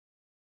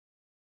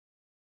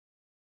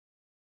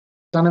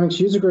Dynamics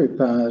User Group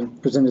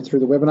presented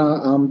through the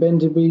webinar. Ben,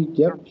 did we?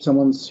 Yep,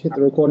 someone's hit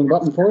the recording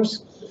button for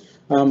us.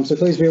 So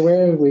please be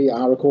aware we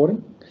are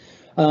recording.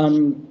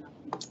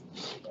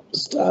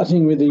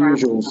 Starting with the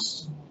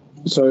usuals.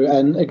 So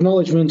an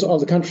acknowledgement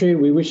of the country.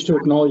 We wish to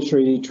acknowledge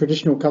the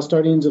traditional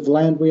custodians of the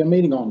land we are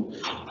meeting on,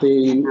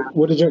 the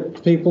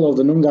Wurundjeri people of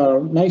the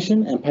Noongar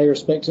Nation, and pay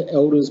respect to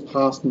elders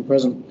past and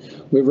present.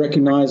 We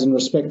recognise and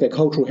respect their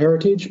cultural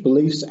heritage,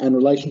 beliefs and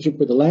relationship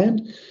with the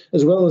land,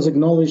 as well as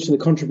acknowledge the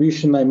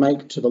contribution they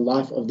make to the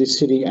life of this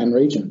city and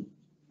region.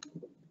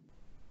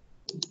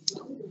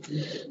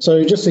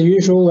 So just the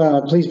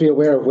usual, please be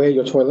aware of where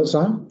your toilets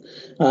are.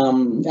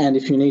 And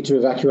if you need to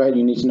evacuate,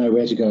 you need to know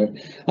where to go.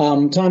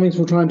 Timings,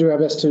 we'll try and do our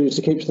best to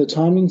keep to the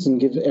timings and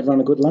give everyone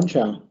a good lunch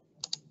hour.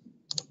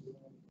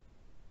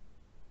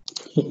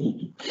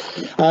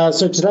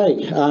 So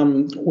today,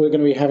 we're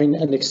going to be having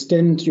an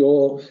extend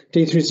your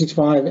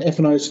D365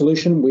 F&O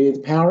solution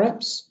with Power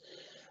Apps.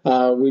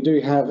 We do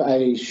have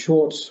a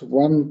short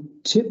one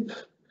tip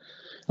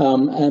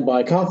and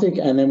by Karthik,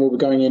 and then we'll be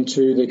going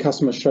into the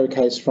customer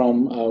showcase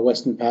from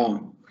Western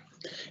Power,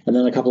 and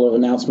then a couple of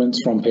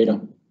announcements from Peter.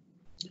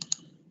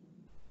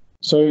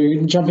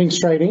 So jumping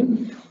straight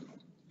in,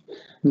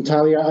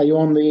 Natalia, are you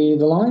on the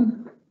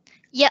line?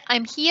 Yeah,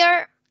 I'm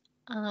here.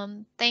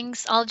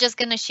 Thanks. I'm just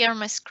gonna share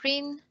my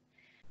screen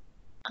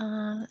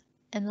and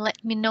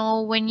let me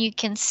know when you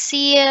can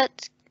see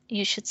it.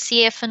 You should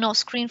see F&O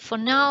screen for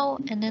now,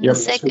 and in a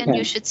second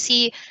you should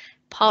see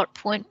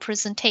PowerPoint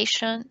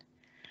presentation.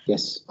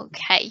 Yes.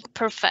 Okay,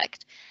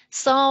 perfect.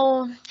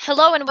 So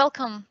hello and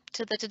welcome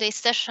to today's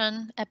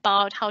session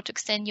about how to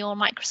extend your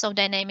Microsoft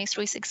Dynamics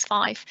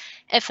 365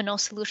 F&O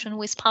solution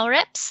with Power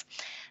Apps.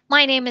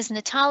 My name is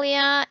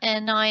Natalia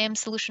and I am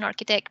solution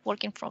architect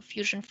working from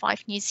Fusion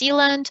 5 New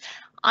Zealand.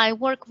 I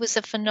work with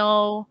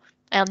F&O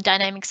and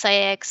Dynamics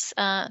IX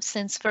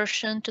since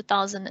version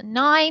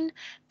 2009,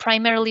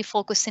 primarily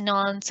focusing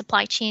on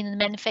supply chain and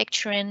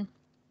manufacturing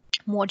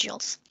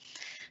modules.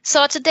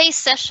 So today's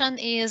session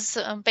is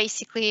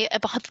basically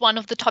about one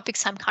of the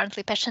topics I'm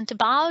currently passionate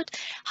about,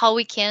 how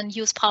we can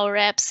use Power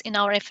Apps in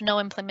our F&O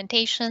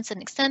implementations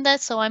and extend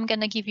that. So I'm going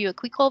to give you a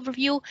quick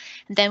overview,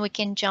 and then we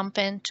can jump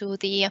into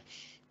the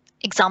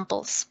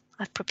examples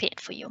I've prepared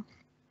for you.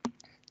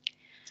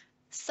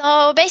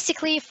 So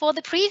basically, for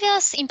the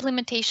previous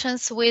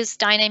implementations with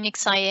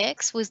Dynamics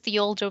IX, with the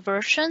older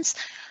versions,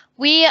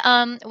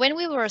 when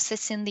we were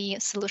assessing the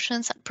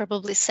solutions, I'd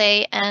probably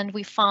say, and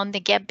we found the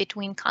gap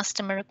between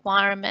customer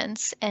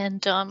requirements and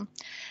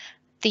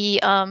the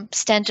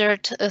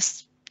standard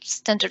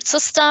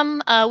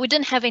system, we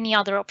didn't have any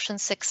other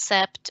options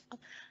except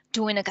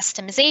doing a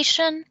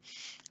customization.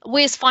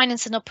 With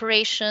finance and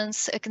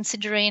operations,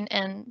 considering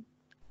and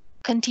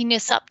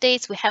continuous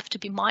updates, we have to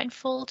be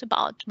mindful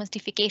about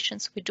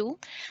modifications we do.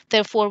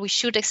 Therefore, we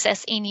should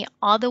assess any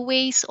other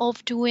ways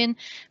of doing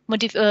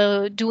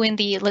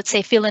the, let's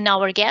say, fill in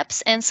our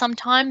gaps. And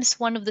sometimes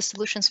one of the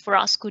solutions for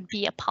us could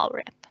be a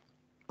Power App.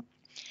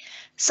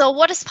 So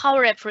what is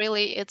Power App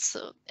really? It's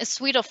a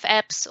suite of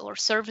apps or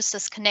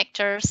services,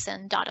 connectors,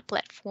 and data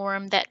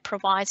platform that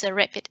provides a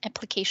rapid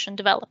application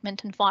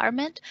development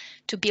environment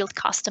to build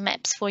custom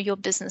apps for your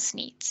business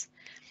needs.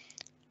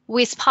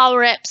 With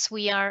Power Apps,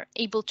 we are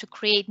able to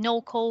create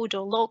no-code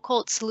or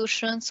low-code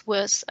solutions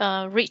with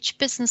rich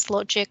business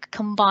logic,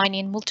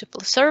 combining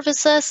multiple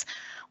services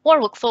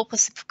or workflow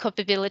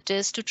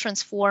capabilities to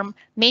transform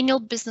manual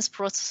business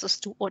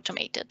processes to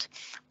automated.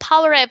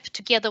 Power App,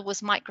 together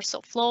with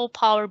Microsoft Flow,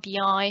 Power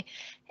BI,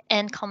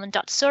 and Common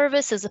Dot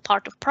Service, is a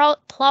part of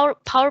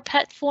Power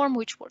Platform,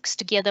 which works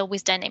together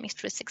with Dynamics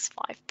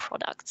 365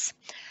 products.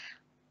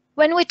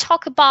 When we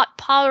talk about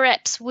Power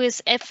Apps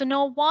with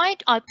F&O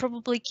wide, I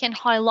probably can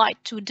highlight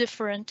two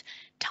different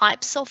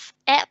types of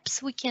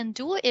apps we can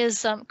do.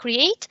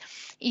 Create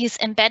is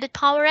embedded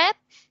Power App,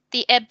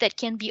 the app that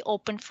can be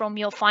opened from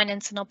your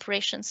finance and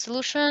operations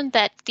solution,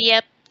 that the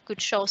app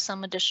could show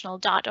some additional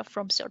data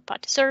from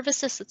third-party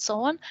services and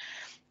so on.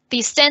 The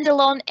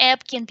standalone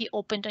app can be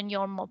opened on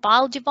your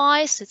mobile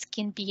device. It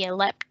can be a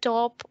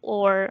laptop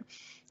or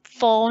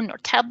phone or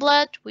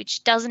tablet,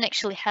 which doesn't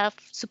actually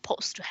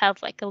supposed to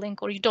have like a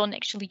link, or you don't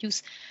actually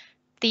use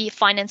the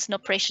finance and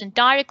operation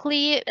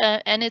directly,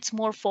 and it's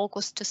more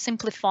focused to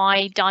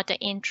simplify data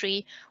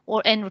entry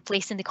and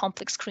replacing the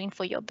complex screen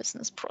for your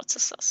business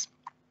processes.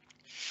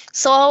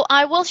 So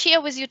I will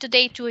share with you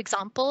today two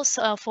examples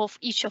for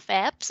each of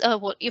apps,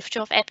 each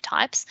of app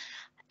types,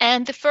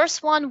 and the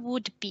first one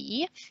would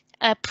be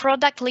a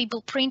product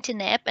label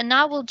printing app, and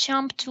I will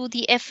jump to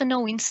the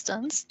F&O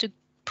instance to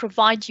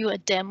provide you a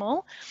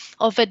demo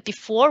of it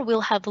before.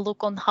 We'll have a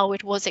look on how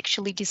it was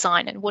actually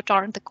designed and what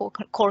are the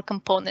core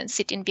components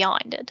sitting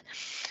behind it.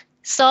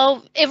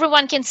 So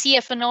everyone can see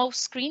F&O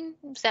screen,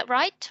 is that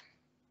right?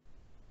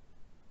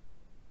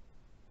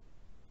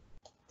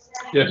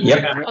 Yes.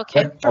 Yep.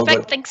 Okay,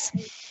 perfect, thanks.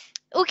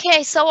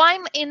 Okay, so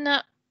I'm in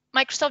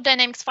Microsoft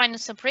Dynamics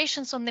Finance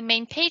Operations on the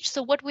main page.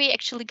 So what we're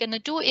actually going to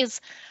do is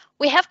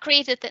we have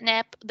created an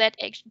app that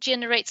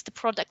generates the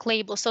product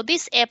label. So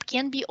this app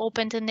can be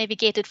opened and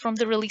navigated from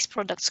the release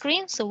product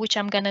screen. So which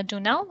I'm going to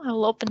do now. I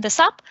will open this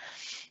up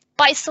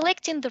by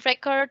selecting the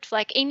record,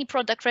 like any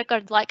product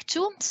record like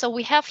to. So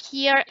we have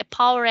here a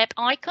Power App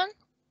icon,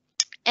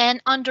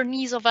 and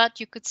underneath of that,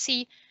 you could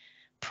see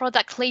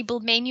product label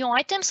menu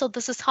item. So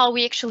this is how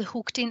we actually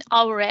hooked in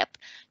our app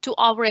to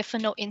our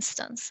F&O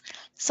instance.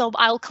 So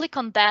I'll click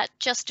on that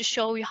just to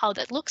show you how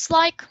that looks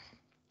like.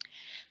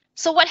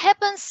 So what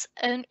happens,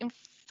 and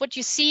what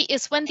you see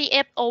is when the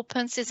app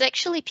opens, it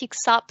actually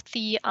picks up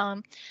the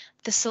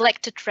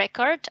selected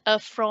record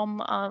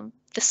from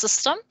the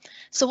system.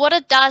 So what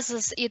it does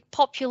is it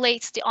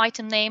populates the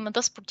item name, and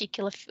this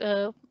particular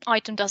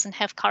item doesn't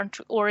have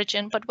country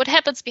origin, but what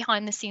happens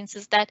behind the scenes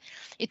is that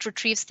it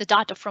retrieves the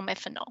data from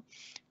F&O.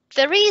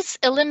 There is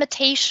a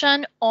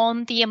limitation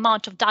on the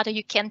amount of data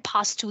you can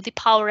pass to the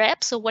Power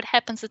App. So what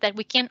happens is that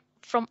we can,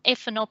 from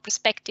F&O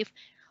perspective,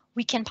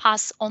 we can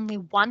pass only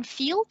one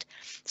field.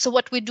 So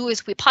what we do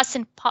is we pass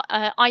in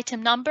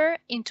item number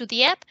into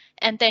the app,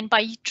 and then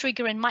by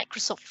triggering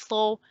Microsoft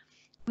Flow,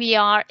 we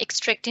are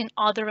extracting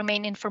all the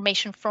remaining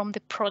information from the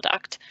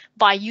product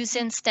by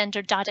using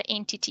standard data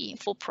entity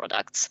for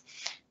products.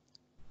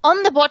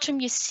 On the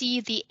bottom, you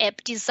see the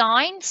app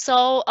design.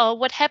 So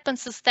what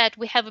happens is that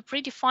we have a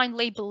predefined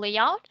label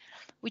layout,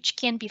 which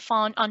can be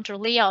found under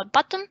layout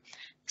button.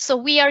 So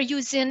we are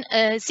using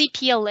a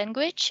ZPL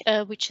language,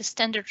 which is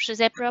standard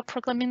Zebra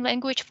programming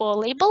language for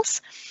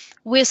labels,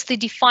 with the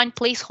defined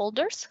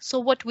placeholders. So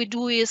what we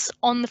do is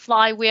on the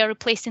fly, we are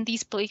replacing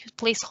these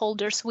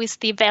placeholders with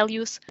the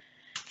values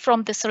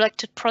from the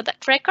selected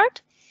product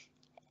record.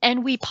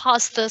 And we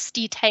pass those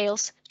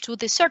details to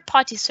the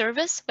third-party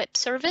service, web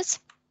service,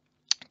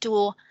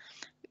 to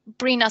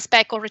bring us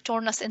back or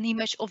return us an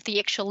image of the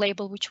actual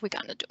label, which we're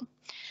gonna do.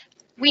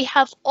 We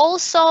have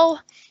also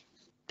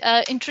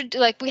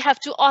we have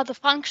two other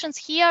functions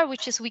here,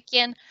 which is we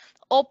can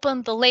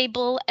open the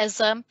label as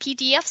a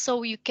PDF,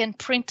 so you can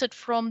print it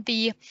from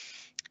the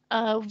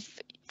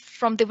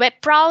web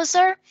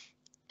browser.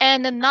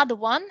 And another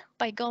one,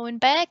 by going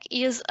back,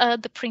 is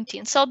the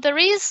printing. So there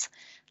is,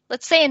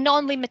 let's say, a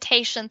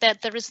non-limitation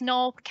that there is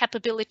no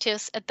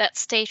capabilities at that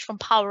stage from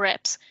Power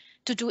Apps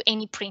to do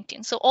any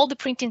printing. So all the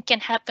printing can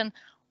happen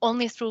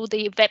only through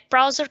the web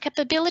browser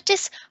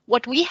capabilities.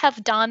 What we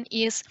have done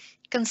is,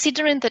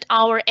 considering that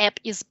our app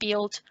is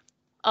built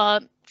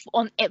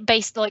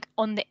based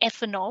on the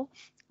F&O,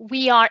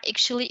 we are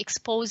actually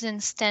exposing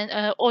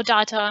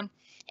OData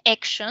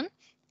action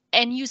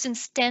and using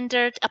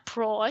standard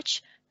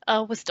approach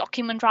with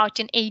document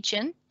routing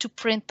agent to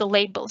print the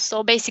label.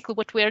 So basically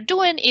what we are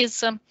doing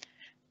is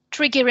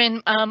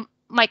triggering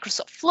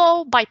Microsoft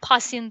Flow by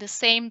passing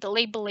the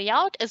label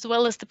layout as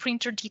well as the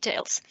printer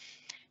details.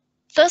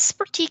 This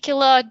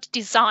particular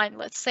design,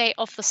 let's say,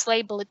 of this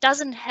label, it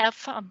doesn't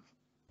have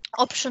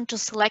option to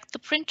select the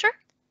printer.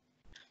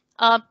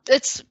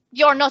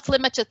 You're not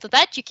limited to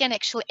that. You can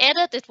actually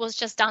edit. It was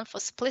just done for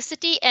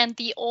simplicity, and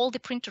all the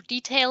printer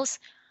details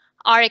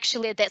are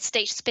actually at that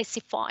stage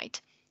specified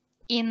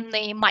in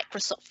the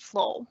Microsoft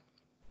Flow.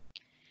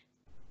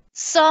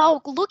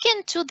 So look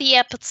into the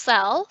app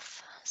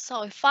itself.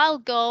 So if I'll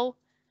go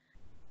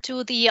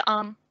to the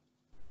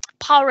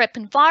Power App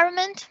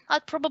environment,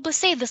 I'd probably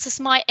say this is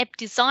my app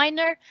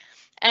designer.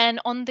 And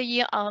on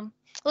the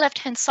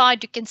left-hand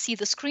side, you can see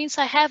the screens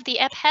the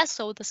app has.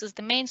 So this is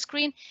the main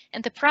screen,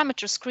 and the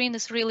parameter screen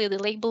is really the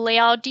label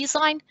layout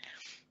design.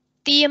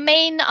 The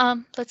main,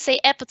 let's say,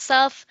 app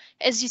itself,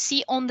 as you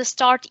see on the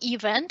start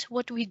event,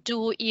 what we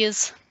do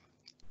is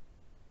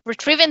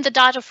retrieving the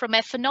data from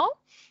F&O,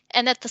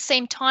 and at the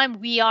same time,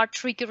 we are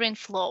triggering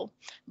Flow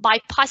by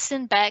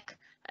passing back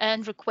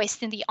and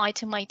requesting the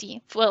item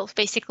ID. Well,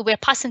 basically, we're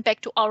passing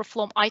back to our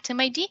Flow item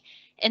ID,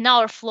 and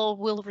our Flow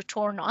will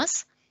return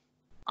us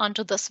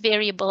under this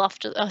variable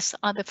after us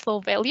other Flow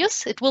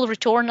values. It will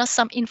return us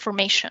some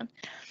information.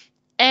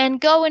 And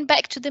going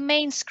back to the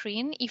main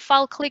screen, if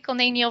I'll click on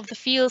any of the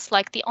fields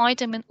like the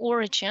item and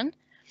origin,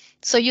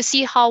 so you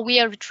see how we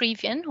are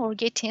retrieving or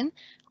getting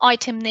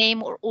item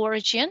name or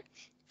origin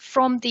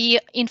from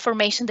the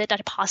information that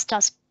are passed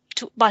us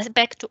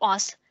back to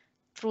us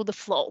through the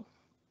Flow.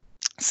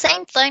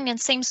 Same thing and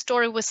same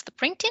story with the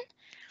printing.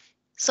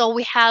 So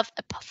we have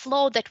a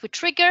Flow that we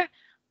trigger,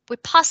 we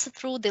pass it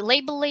through the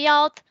label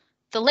layout.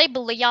 The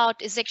label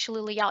layout is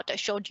actually layout I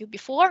showed you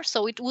before,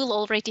 so it will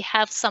already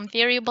have some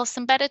variables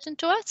embedded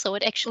into it, so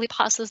it actually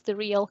passes the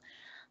real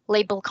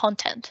label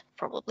content,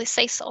 probably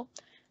say so.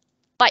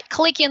 By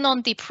clicking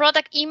on the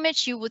product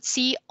image, you would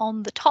see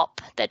on the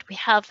top that we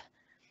have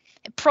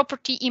a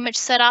property image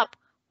set up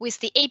with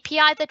the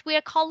API that we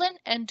are calling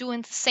and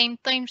doing the same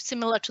thing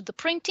similar to the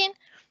printing.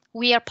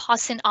 We are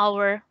passing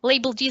our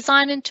label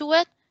design into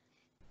it,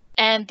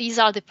 and these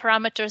are the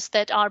parameters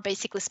that are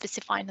basically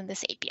specified in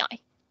this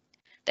API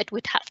that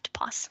we'd have to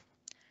pass.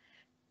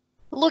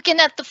 Looking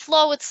at the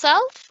Flow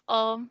itself,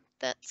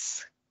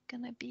 that's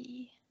gonna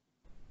be.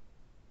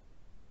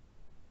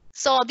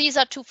 So these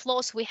are two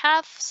flows we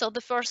have. So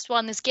the first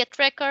one is get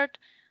record.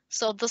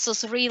 So this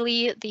is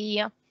really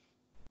the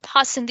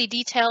passing the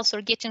details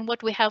or getting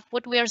what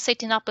we are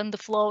setting up in the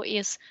flow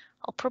is,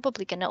 I'll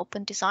probably gonna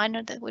open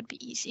Designer, that would be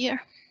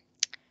easier.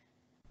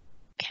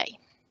 Okay,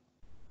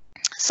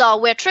 so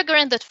we're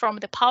triggering that from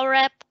the Power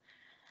App.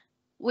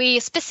 We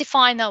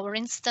specify our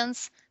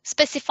instance,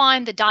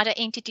 specifying the data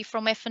entity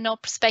from F&O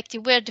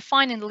perspective. We're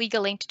defining the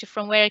legal entity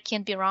from where it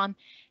can be run,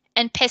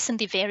 and passing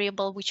the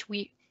variable which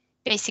we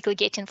basically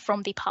getting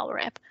from the Power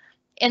App.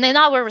 And in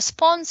our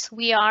response,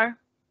 we are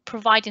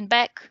providing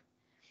back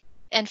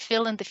and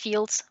filling the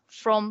fields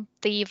from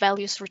the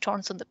values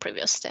returns on the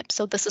previous step.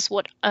 So this is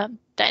what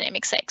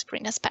Dynamics AX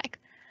brings us back.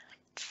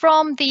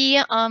 From the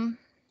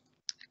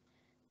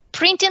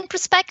printing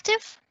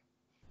perspective,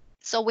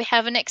 so we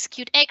have an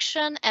execute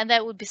action, and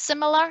that would be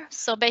similar.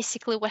 So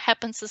basically what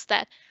happens is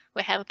that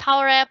we have a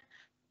Power App,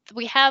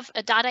 we have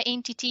a data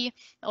entity,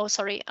 or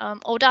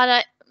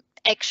data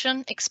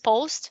action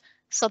exposed.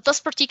 So this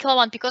particular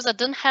one, because I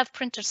didn't have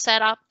printer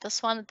set up,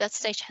 this one at that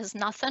stage has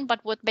nothing, but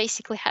what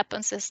basically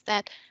happens is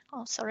that,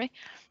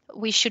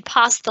 we should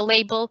pass the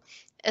label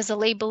as a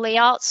label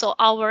layout. So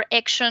our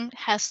action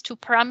has two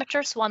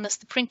parameters. One is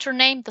the printer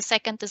name, the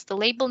second is the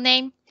label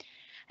name.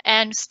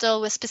 And still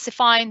we're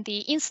specifying the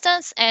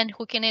instance and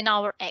hooking in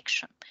our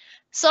action.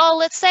 So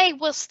let's say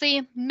was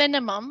the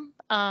minimum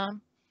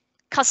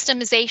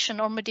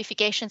customization or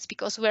modifications,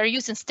 because we're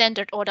using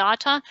standard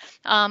OData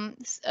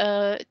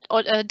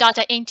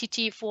data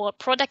entity for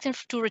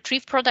product to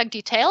retrieve product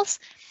details.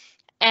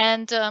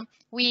 And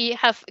we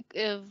have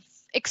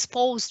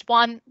exposed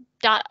one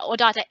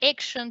data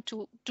action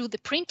to do the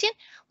printing.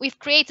 We've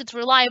created a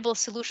reliable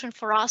solution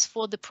for us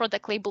for the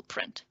product label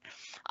print.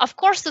 Of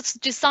course, it's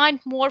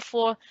designed more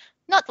for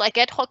not like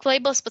ad hoc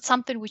labels, but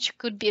something which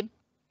could be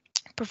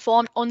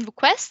performed on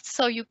request.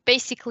 So you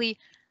basically,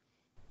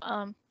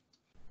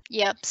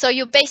 so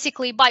you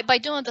basically by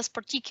doing this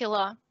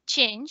particular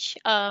change,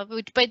 by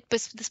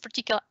this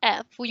particular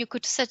app, where you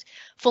could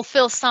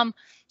fulfill some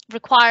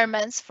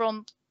requirements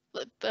from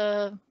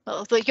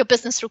your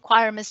business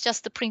requirements,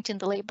 just the printing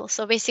the label.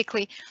 So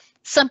basically,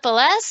 simple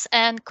as,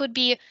 and could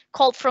be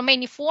called from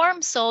any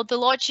form. So the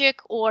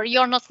logic, or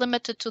you're not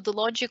limited to the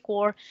logic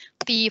or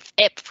the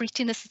app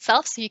prettiness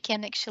itself. So you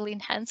can actually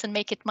enhance and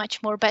make it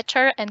much more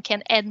better, and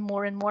can add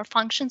more and more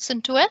functions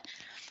into it.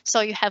 So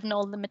you have no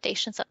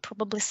limitations, I'd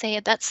probably say,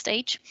 at that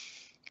stage.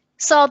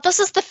 So this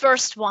is the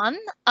first one.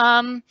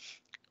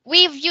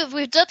 We've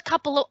did a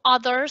couple of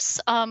others,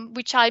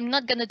 which I'm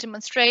not going to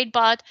demonstrate,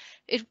 but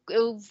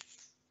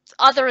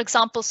other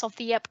examples of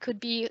the app could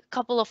be a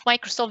couple of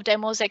Microsoft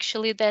demos,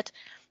 actually, that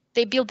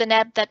they build an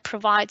app that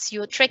provides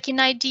you a tracking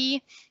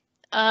ID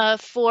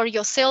for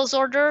your sales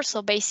order.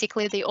 So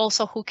basically, they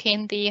also hook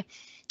in the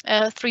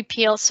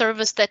 3PL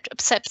service that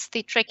accepts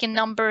the tracking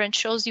number and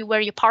shows you where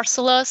your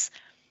parcel is.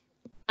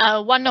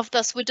 One of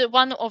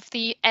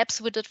the apps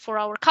we did for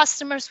our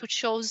customers, which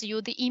shows you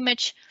the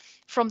image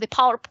from the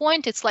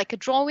PowerPoint. It's like a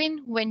drawing.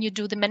 When you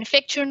do the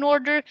manufacturing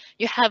order,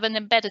 you have an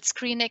embedded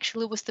screen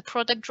actually with the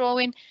product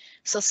drawing.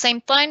 So same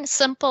thing,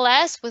 simple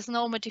as, with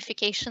no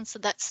modifications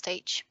at that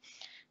stage.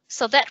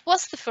 So that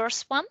was the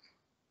first one.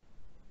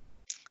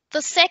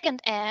 The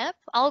second app,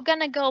 I'm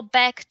gonna go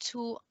back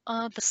to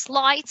the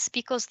slides,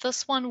 because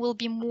this one will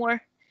be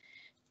more,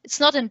 it's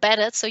not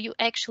embedded, so you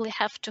actually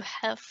have to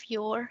have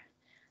your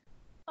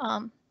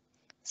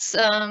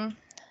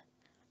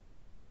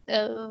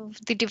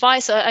the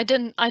device. I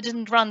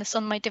didn't run this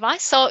on my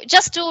device. So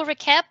just to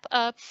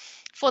recap,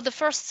 for the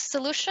first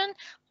solution,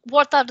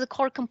 what are the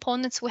core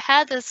components we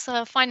had? Is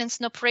finance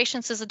and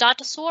operations as a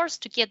data source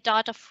to get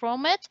data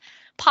from it.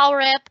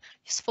 Power App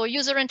is for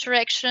user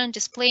interaction,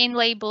 displaying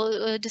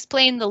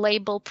the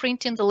label,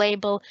 printing the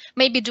label,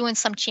 maybe doing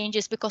some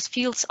changes because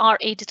fields are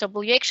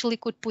editable. You actually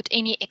could put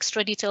any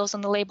extra details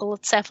on the label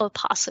itself or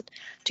pass it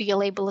to your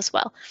label as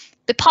well.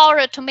 The Power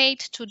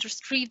Automate to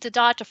retrieve the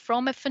data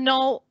from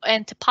F&O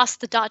and to pass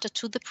the data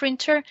to the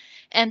printer.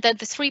 And then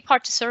the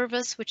three-party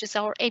service, which is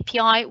our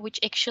API, which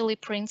actually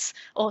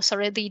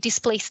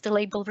displays the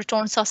label,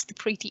 returns us the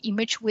pretty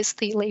image with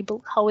the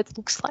label, how it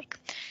looks like.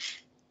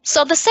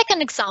 So the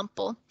second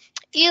example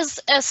is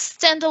a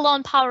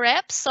standalone Power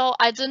App. So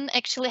I didn't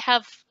actually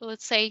have,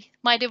 let's say,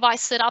 my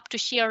device set up to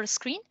share a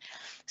screen.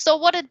 So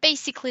what it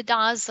basically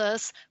does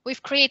is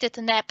we've created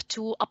an app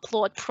to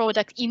upload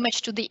product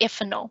image to the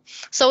F&O.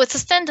 So it's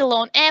a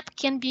standalone app,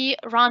 can be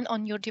run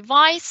on your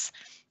device.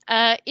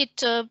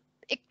 It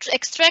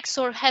extracts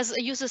or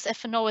uses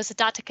F&O as a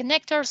data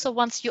connector. So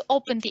once you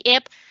open the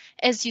app,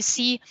 as you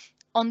see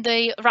on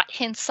the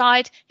right-hand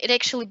side, it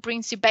actually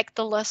brings you back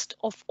the list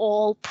of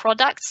all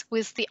products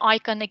with the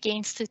icon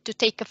against it to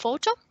take a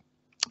photo.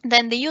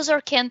 Then the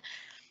user can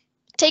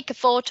take a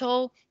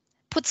photo,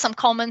 put some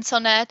comments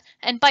on it,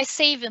 and by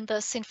saving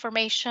this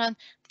information,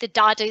 the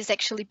data is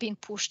actually being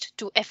pushed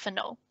to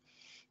F&O.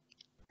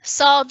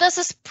 So this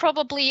is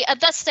probably,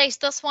 at that stage,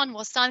 this one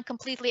was done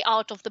completely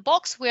out of the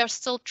box. We are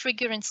still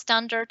triggering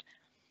standard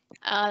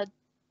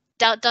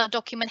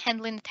document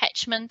handling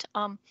attachment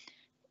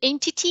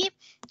entity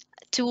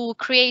to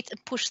create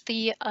and push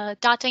the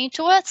data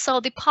into it. So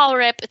the Power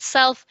App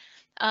itself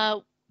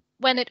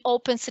when it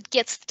opens, it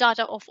gets the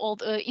data of all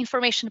the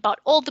information about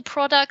all the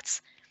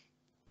products.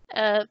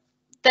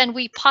 Then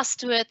we pass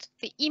to it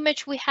the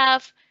image we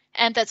have,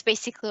 and that's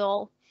basically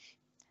all.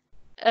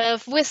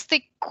 With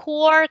the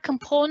core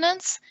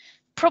components,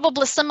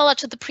 probably similar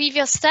to the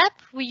previous step,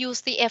 we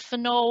use the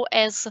FNO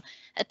as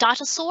a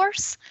data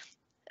source,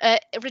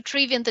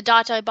 retrieving the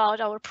data about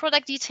our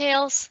product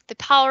details, the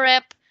Power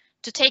App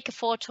to take a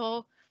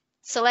photo,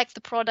 select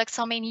the products,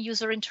 how many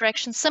user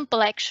interactions,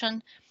 simple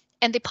action,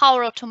 and the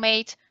Power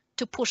Automate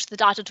to push the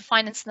data to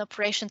finance and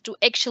operation to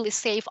actually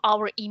save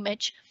our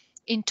image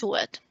into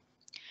it.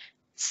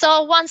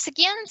 So once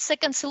again,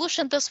 second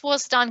solution, this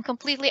was done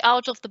completely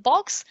out of the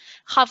box.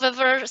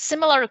 However,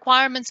 similar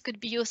requirements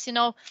could be used.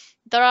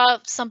 There are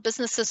some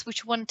businesses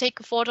which want to take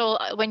a photo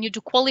when you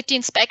do quality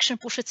inspection,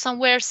 push it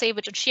somewhere, save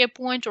it on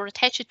SharePoint, or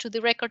attach it to the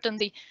record in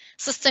the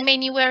system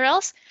anywhere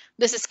else.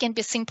 This can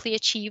be simply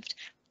achieved.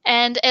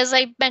 And as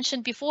I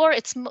mentioned before,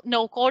 it's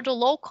no code or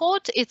low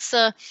code. It's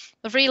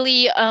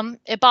really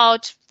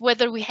about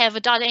whether we have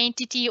a data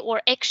entity or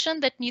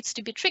action that needs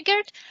to be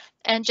triggered,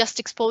 and just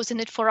exposing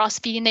it for us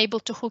being able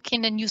to hook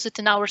in and use it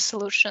in our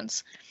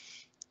solutions.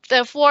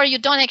 Therefore, you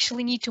don't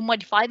actually need to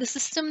modify the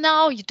system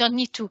now. You don't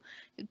need to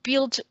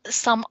build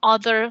some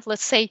other,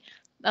 let's say,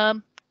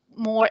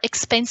 more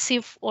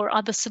expensive or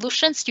other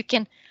solutions. You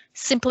can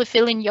simply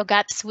fill in your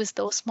gaps with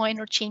those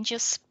minor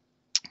changes.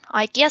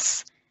 I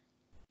guess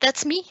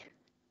that's me.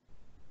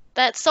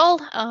 That's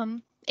all.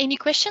 Any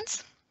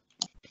questions?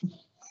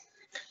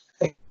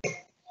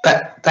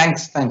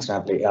 Thanks,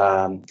 Natalie.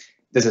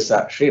 This is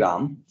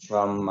Sriram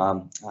from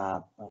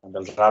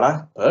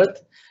Belgrada,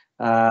 Perth.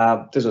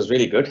 This was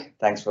really good.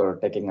 Thanks for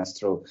taking us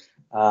through.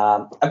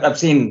 I've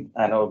seen,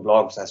 I know,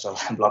 blogs as well,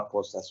 blog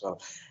posts as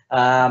well.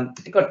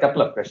 I've got a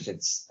couple of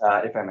questions,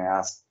 if I may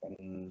ask,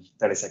 in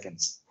 30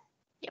 seconds.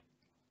 Yep.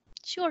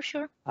 Sure.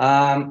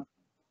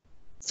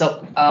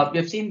 So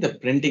we've seen the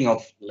printing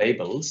of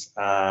labels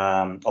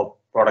of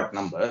product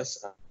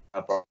numbers,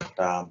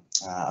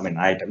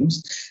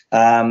 items.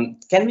 Can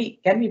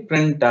we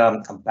print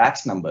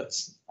batch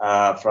numbers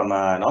from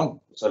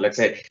so let's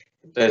say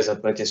there's a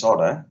purchase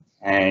order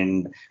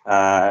and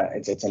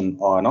it's an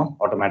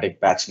automatic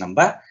batch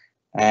number,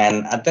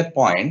 and at that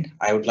point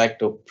I would like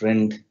to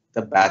print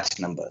the batch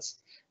numbers.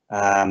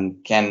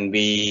 Can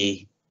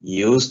we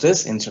use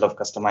this instead of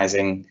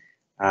customizing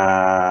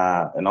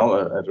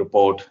a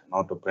report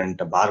to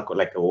print a barcode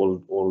like an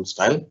old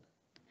style?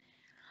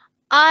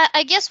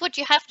 I guess what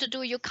you have to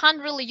do, you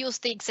can't really use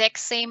the exact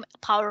same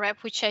Power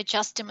App which I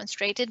just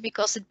demonstrated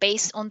because it's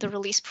based on the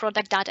release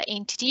product data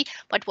entity.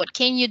 But what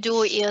can you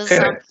do is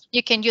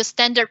you can use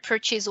standard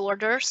purchase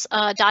orders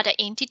data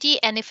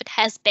entity, and if it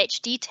has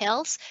batch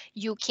details,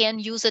 you can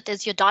use it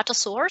as your data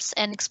source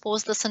and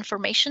expose this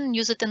information and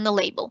use it in the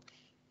label.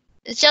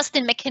 It's just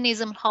the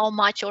mechanism how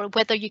much or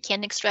whether you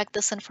can extract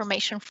this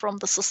information from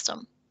the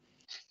system.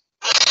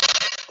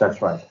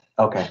 That's right.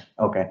 Okay.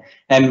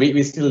 And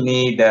we still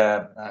need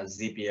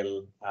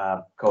ZPL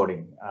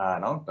coding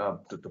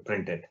to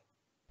print it.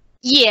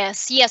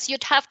 Yes,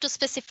 you'd have to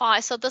specify.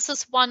 So this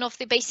is one of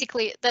the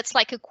basically that's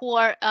like a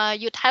core.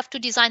 You'd have to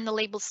design the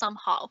label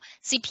somehow.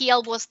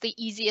 ZPL was the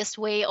easiest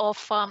way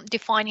of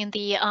defining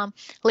the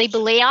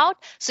label layout.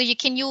 So you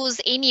can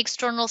use any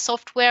external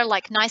software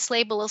like Nice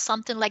Label or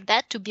something like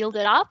that to build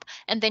it up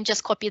and then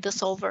just copy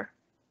this over.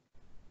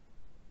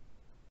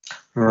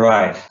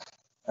 Right.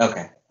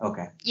 Okay.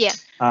 Yeah.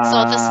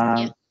 So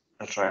this.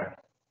 That's right.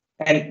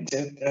 And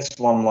just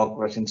one more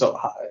question. So,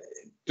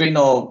 do you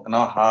know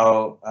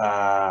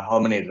how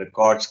many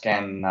records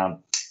can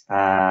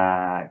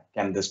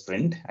this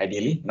print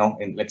ideally?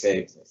 Let's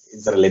say,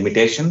 is there a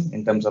limitation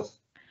in terms of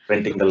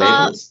printing the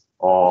labels?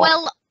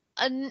 Well,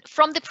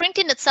 from the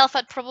printing itself,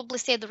 I'd probably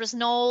say there is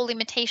no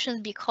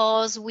limitation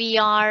because we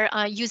are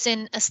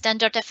using a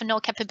standard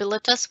FNO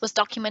capabilities with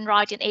document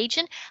writing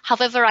agent.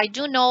 However, I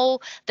do know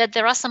that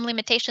there are some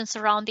limitations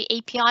around the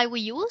API we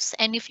use.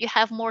 And if you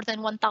have more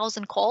than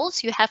 1,000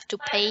 calls, you have to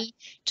pay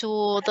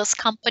to this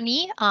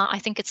company. I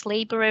think it's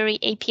Library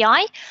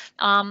API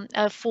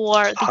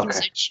for the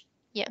usage.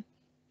 Yeah.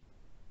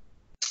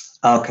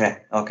 Okay.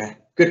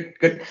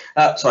 Good.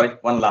 Sorry,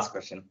 one last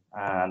question,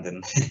 and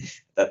then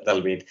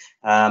that'll be it.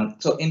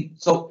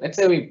 So let's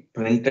say we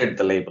printed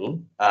the label,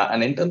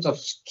 and in terms of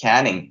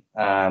scanning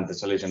the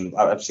solution,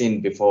 I've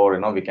seen before.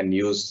 We can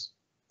use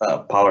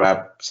Power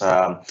App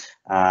to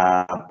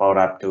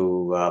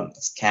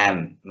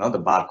scan the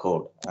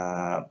barcode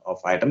of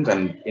items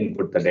and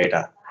input the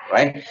data,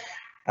 right?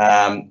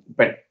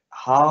 But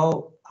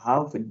how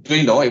do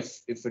you know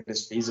if it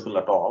is feasible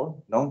at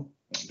all?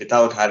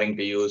 Without having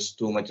to use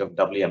too much of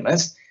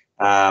WMS.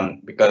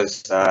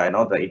 Because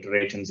the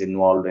iterations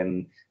involved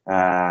in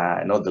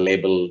the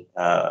label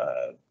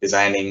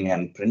designing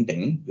and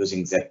printing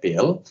using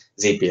ZPL.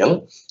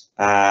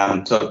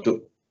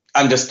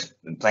 I'm just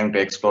trying to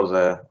explore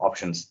the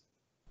options,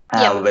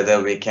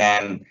 whether we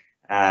can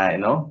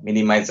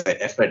minimize the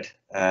effort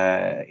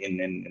in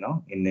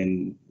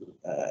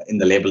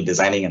the label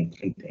designing and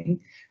printing,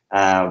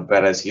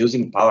 whereas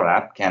using Power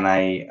App, can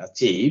I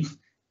achieve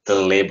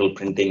the label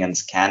printing and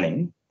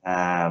scanning,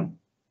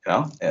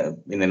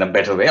 in a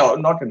better way, or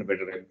not in a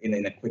better way,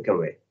 in a quicker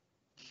way?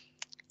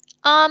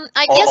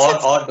 I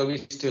guess. Or do we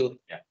still?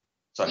 Yeah.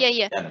 Sorry.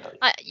 Yeah.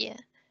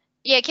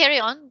 Yeah. Carry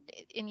on.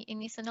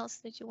 Anything else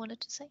that you wanted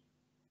to say? No.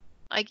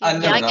 I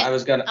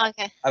was gonna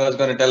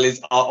tell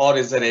or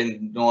is there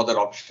no other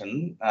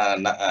option,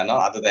 no,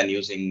 other than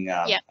using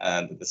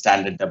the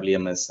standard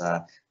WMS,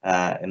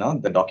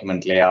 the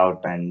document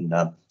layout and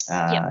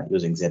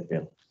using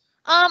ZPL?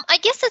 I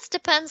guess it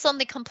depends on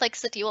the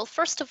complexity. Well,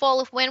 first of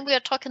all, when we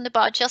are talking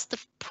about just the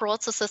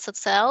processes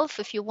itself,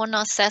 if you want to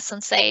assess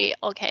and say,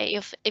 okay,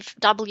 if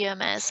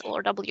WMS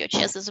or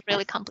WHS is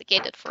really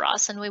complicated for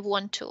us and we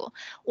want to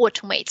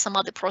automate some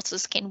other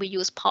process, can we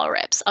use Power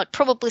Apps? I'd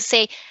probably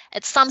say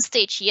at some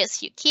stage,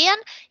 yes, you can.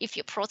 If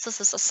your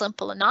processes are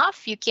simple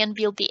enough, you can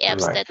build the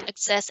apps that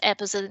access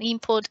app as an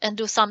input and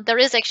do some. There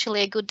is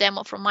actually a good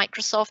demo from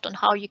Microsoft on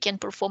how you can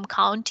perform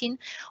counting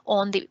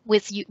on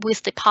with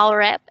the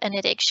Power App, and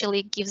it actually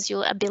gives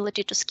you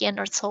ability to scan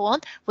and so on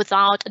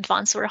without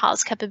advanced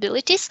warehouse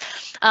capabilities.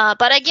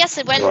 But I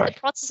guess when the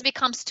process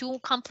becomes too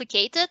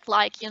complicated,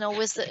 like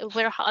with the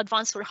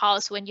advanced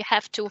warehouse, when you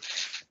have to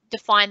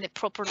define the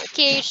proper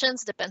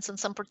locations, depends on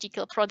some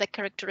particular product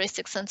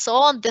characteristics and so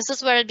on. This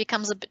is where it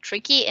becomes a bit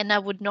tricky, and I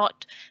would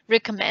not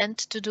recommend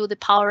to do the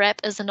Power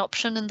App as an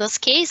option in this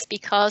case,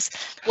 because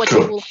what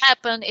will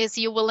happen is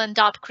you will end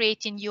up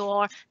creating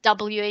your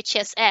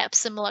WHS app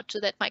similar to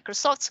that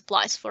Microsoft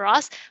supplies for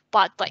us,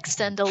 but like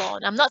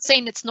standalone. I'm not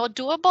saying it's not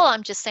doable.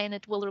 I'm just saying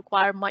it will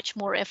require much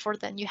more effort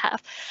than you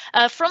have.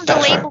 From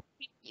the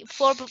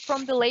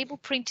label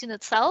printing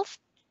itself,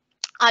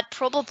 I'd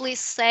probably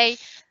say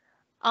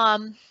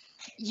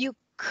you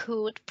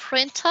could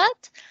print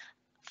it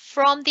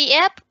from the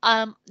app.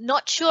 I'm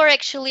not sure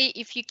actually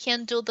if you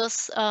can do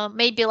this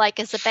maybe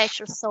like as a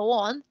batch or so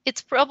on.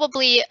 It's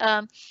probably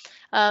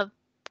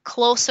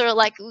closer,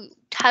 like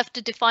have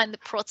to define the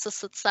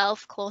process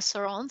itself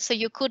closer on. So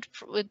you could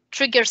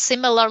trigger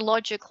similar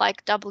logic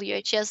like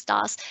WHS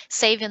does,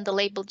 saving the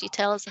label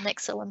details in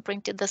Excel and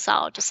printing this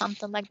out or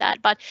something like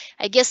that. But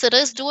I guess it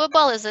is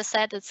doable. As I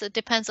said, it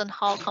depends on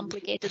how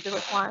complicated the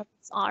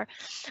requirements are.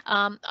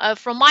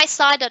 From my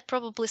side, I'd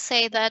probably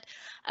say that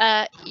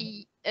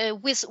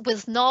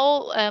with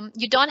no,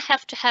 you don't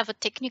have to have a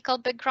technical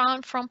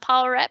background from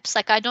Power Apps.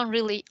 Like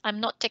I'm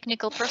not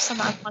technical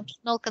person, I'm a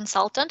functional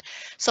consultant.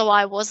 So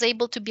I was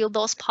able to build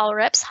those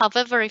Power Apps.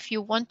 However, if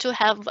you want to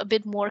have a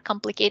bit more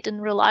complicated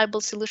and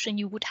reliable solution,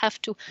 you would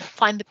have to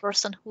find the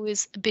person who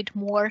is a bit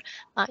more,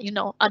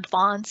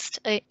 advanced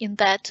in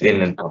that.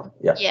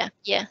 Yeah.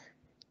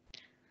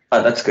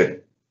 That's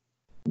good.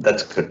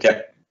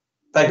 Yeah.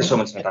 Thank you so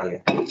much,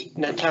 Natalia.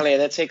 Natalia,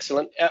 that's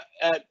excellent.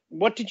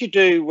 What did you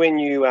do when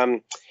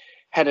you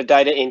had a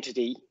data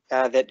entity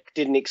that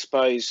didn't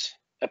expose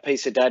a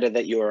piece of data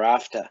that you were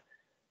after?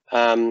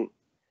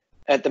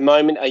 At the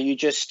moment, are you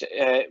just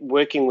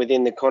working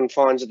within the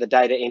confines of the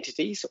data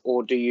entities,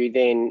 or do you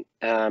then,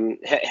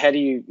 how do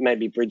you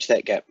maybe bridge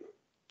that gap?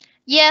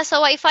 Yeah,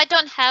 so if I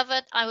don't have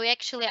it, I will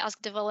actually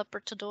ask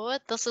developer to do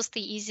it. This is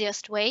the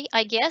easiest way,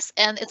 I guess,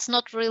 and it's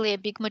not really a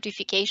big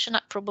modification,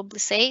 I'd probably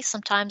say.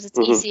 Sometimes it's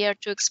easier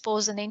to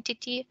expose an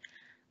entity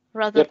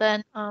rather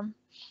than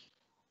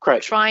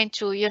trying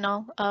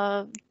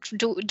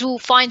to,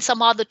 find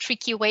some other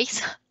tricky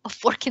ways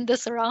of working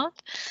this around.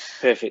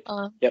 Perfect.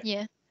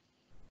 Yeah.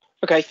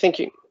 Okay, thank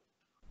you.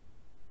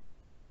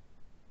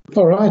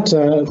 All right,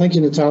 thank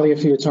you, Natalia,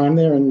 for your time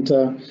there, and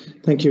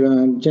thank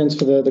you, gents,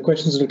 for the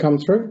questions that have come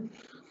through.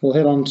 We'll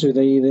head on to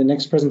the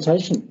next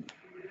presentation.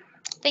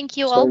 Thank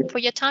you all for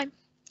your time.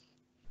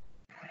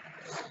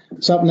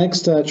 So up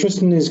next,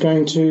 Tristan is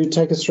going to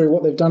take us through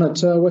what they've done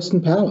at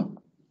Western Power.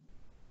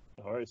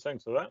 All right,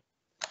 thanks for that.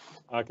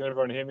 Can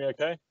everyone hear me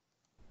okay?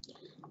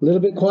 A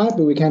little bit quiet,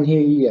 but we can hear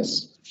you,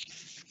 yes.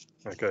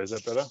 Okay, is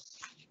that better?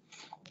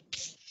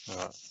 All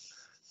right.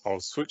 I'll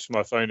switch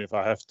my phone if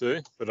I have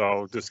to, but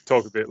I'll just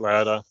talk a bit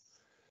louder.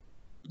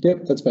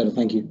 Yep, that's better,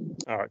 thank you.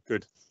 All right,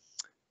 good.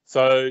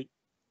 So,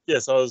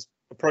 yes, I was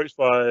approached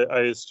by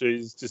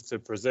ASGs just to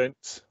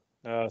present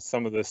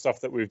some of the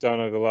stuff that we've done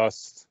over the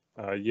last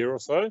year or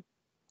so,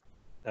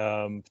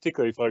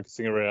 particularly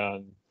focusing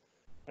around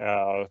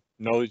our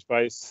knowledge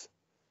base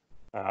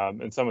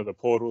and some of the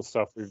portal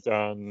stuff we've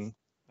done.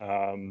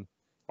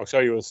 I'll show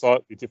you a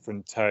slightly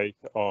different take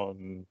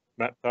on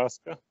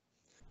Maptaskr.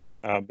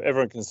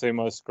 Everyone can see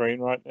my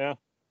screen right now?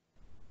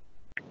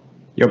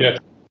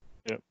 Yep.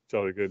 Yep,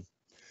 jolly good.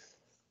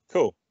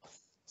 Cool.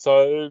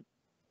 So,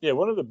 yeah,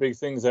 one of the big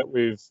things that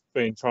we've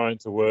been trying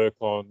to work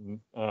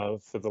on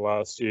for the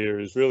last year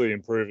is really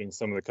improving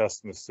some of the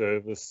customer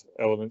service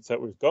elements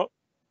that we've got.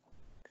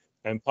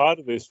 And part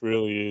of this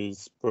really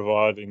is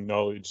providing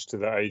knowledge to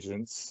the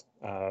agents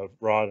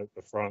right at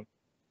the front.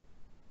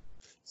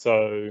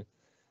 So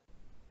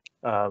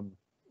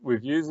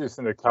we've used this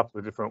in a couple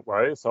of different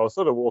ways. So I'll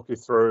sort of walk you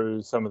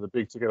through some of the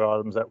big ticket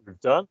items that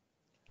we've done,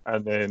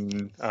 and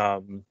then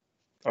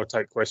I'll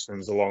take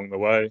questions along the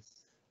way.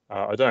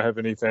 I don't have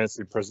any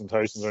fancy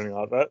presentations or anything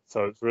like that,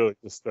 so it's really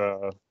just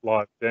a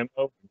live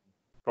demo.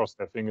 cross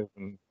our fingers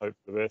and hope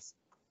for the best.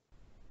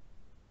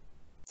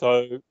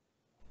 So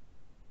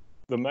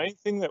the main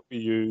thing that we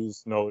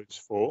use knowledge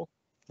for,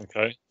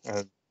 okay,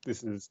 and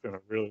this is going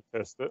to really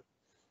test it.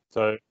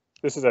 So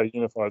this is our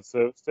unified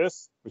service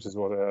desk, which is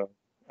what our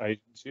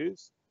agents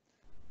use.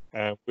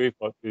 And we've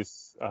got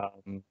this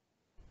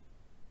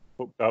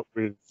hooked up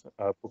with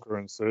Booker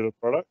and Suda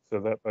product. So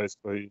that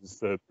basically is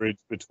the bridge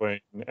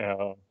between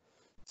our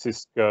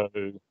Cisco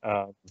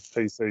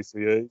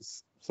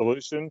PCCE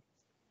solution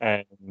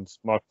and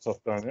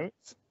Microsoft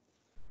Dynamics.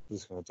 I'm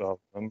just going to dial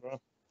the number.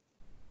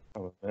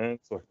 I'm a man,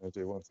 so I'm going to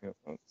do one thing at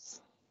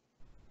once.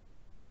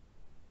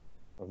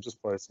 I'm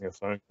just placing a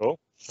phone call,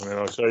 and then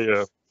I'll show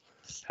you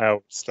how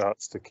it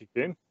starts to kick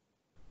in.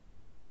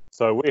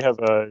 So we have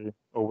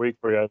we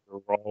created a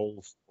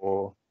role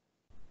for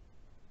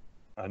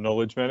a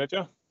knowledge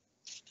manager.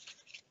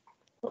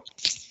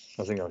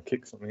 I think I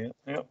kicked something out.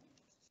 Yep.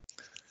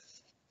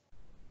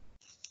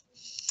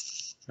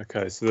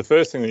 Okay, so the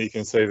first thing that you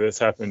can see that's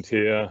happened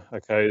here,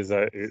 okay, is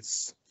that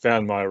it's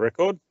found my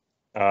record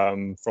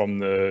from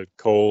the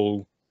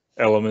call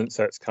elements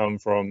that's come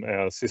from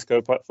our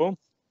Cisco platform.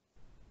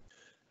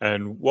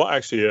 And what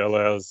actually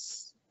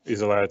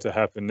is allowed to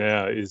happen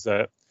now is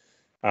that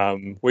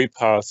we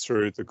pass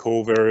through the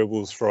call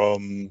variables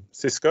from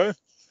Cisco,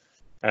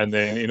 and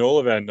then in all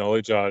of our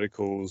knowledge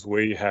articles,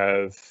 we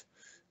have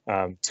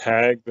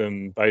tagged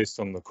them based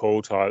on the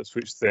call types,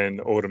 which then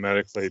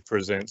automatically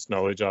presents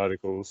knowledge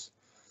articles.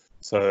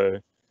 So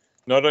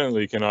not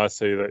only can I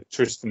see that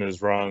Tristan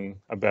has rung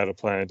about a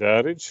planned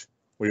outage,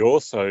 we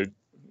also,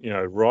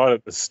 right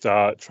at the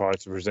start, try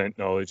to present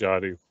knowledge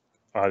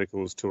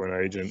articles to an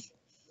agent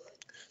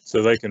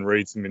so they can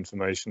read some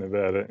information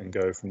about it and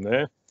go from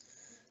there.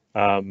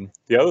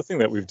 The other thing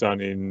that we've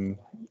done in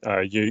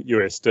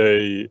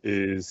USD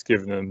is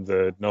given them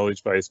the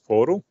knowledge base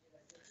portal.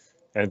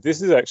 And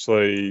this is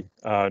actually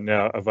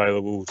now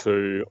available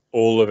to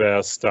all of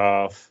our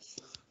staff.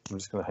 I'm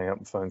just going to hang up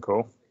the phone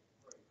call.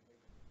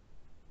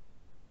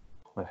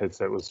 My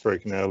headset was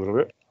freaking out a little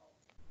bit.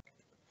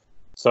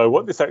 So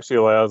what this actually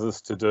allows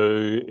us to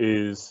do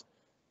is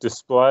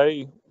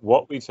display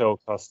what we tell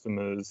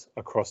customers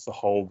across the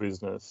whole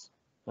business,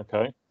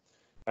 okay?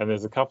 And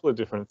there's a couple of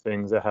different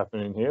things that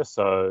happen in here.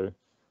 So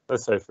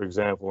let's say, for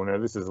example, now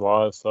this is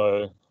live,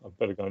 so I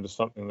better go into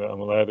something that I'm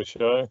allowed to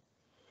show.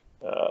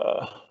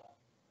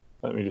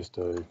 Let me just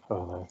do,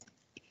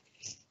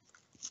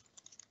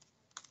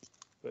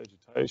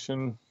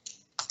 vegetation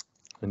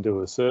and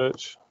do a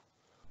search.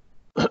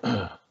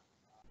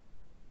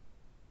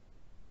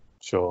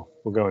 Sure,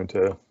 we'll go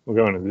into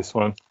this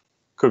one.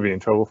 Could be in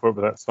trouble for it,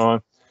 but that's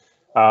fine.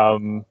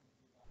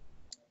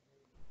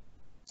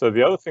 So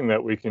the other thing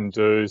that we can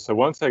do, so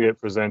once they get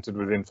presented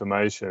with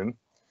information,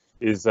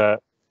 is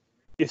that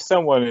if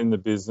someone in the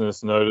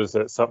business notices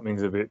that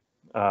something's a bit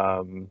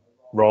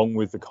wrong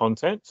with the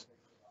content,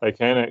 they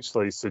can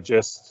actually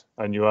suggest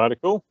a new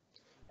article.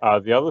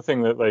 The other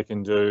thing that they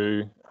can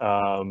do,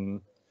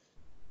 and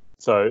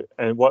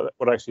what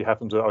actually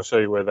happens, I'll show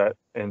you where that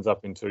ends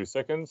up in 2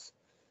 seconds.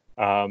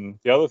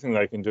 The other thing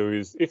they can do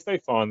is if they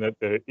find that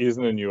there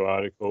isn't a new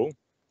article,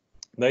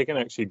 they can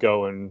actually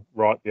go and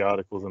write the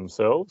article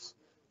themselves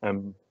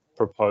and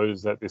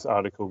propose that this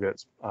article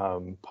gets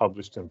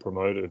published and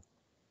promoted.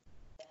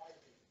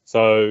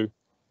 So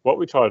what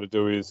we try to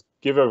do is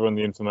give everyone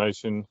the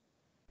information,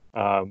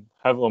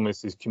 have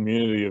almost this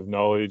community of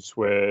knowledge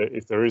where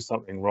if there is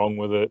something wrong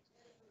with it,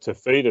 to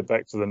feed it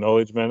back to the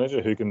knowledge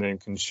manager who can then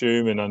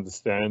consume and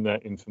understand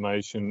that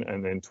information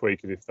and then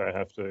tweak it if they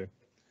have to.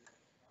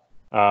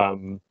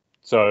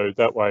 So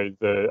that way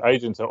the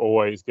agents are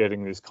always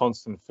getting this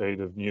constant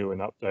feed of new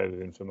and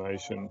updated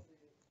information.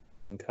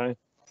 Okay,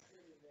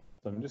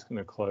 so I'm just going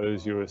to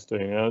close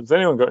USD now. Has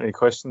anyone got any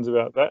questions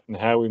about that and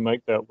how we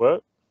make that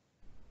work?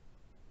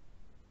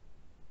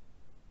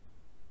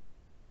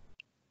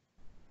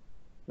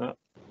 No?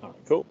 All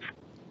right, cool.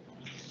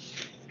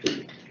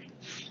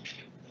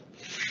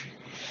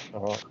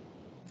 All right.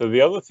 So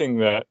the other thing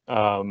that,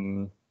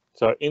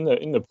 so in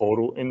the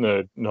portal, in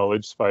the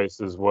knowledge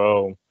space as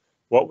well,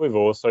 what we've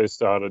also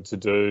started to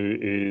do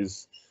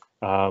is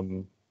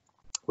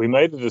we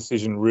made a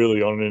decision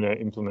really on in our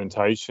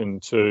implementation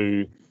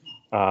to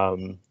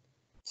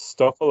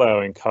stop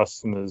allowing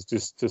customers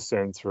just to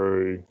send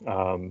through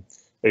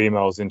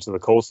emails into the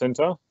call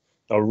center.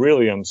 They're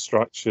really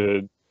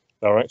unstructured.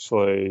 They're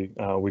actually,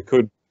 we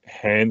could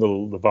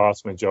handle the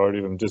vast majority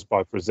of them just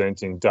by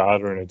presenting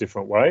data in a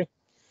different way.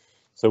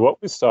 So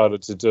what we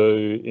started to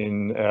do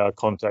in our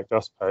Contact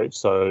Us page,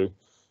 so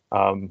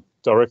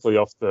directly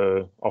off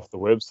the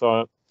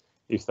website,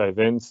 if they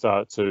then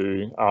start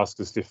to ask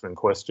us different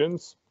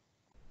questions,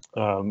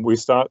 we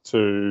start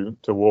to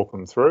walk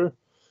them through.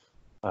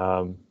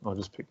 I'll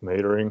just pick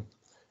metering,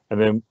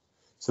 and then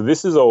so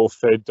this is all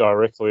fed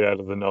directly out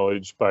of the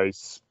knowledge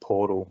base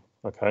portal,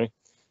 okay?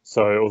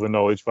 So, or the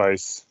knowledge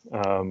base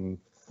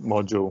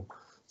module.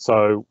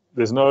 So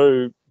there's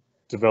no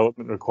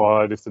development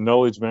required. If the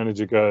knowledge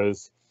manager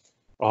goes,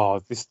 oh,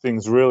 this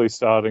thing's really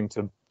starting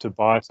to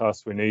bite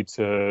us, we need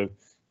to,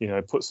 you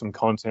know, put some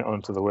content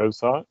onto the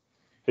website,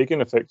 he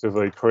can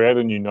effectively create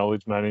a new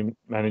knowledge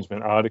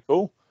management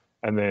article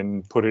and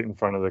then put it in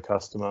front of the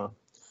customer.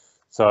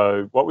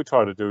 So what we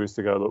try to do is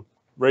to go, look,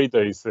 read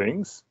these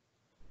things,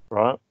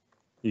 right?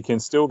 You can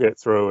still get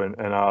through and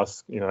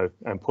ask, you know,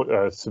 and put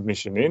a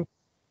submission in.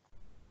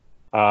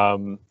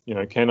 You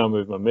know, can I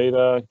move my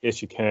meter?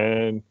 Yes, you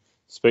can.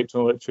 Speak to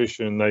an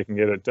electrician, they can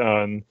get it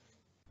done.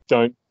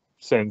 Don't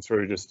send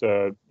through just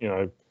a, you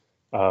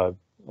know,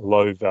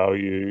 low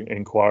value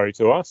inquiry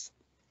to us.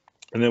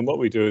 And then what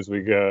we do is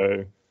we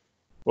go,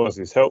 was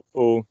this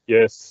helpful?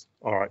 Yes.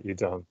 All right, you're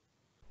done.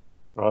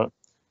 Right.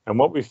 And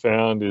what we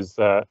found is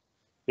that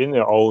in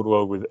the old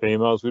world with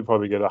emails, we'd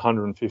probably get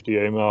 150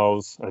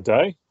 emails a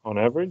day on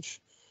average.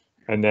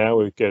 And now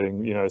we're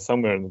getting, you know,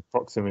 somewhere in the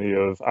proximity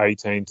of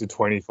 18 to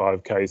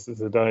 25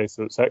 cases a day.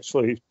 So it's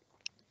actually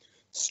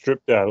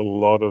stripped out a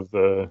lot of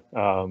the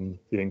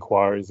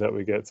inquiries that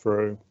we get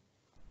through.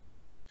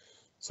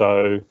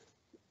 So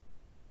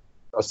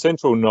a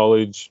central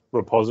knowledge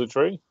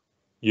repository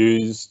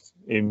used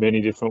in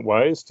many different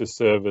ways to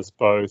service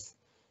both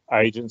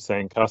agents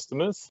and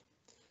customers.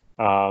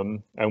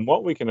 And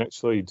what we can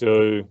actually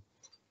do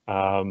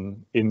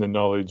in the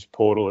knowledge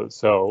portal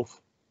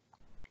itself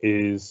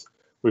is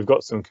we've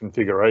got some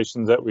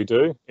configurations that we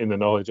do in the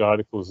knowledge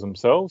articles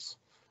themselves,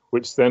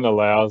 which then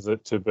allows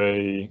it to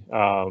be,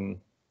 I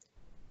don't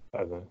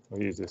know,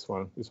 I'll use this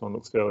one. This one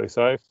looks fairly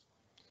safe.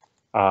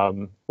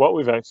 What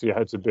we've actually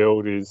had to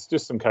build is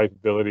just some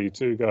capability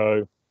to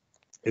go,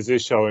 is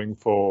this showing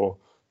for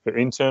the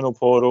internal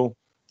portal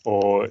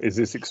or is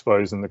this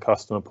exposed in the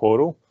customer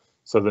portal?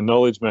 So the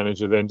knowledge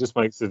manager then just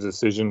makes the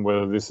decision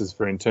whether this is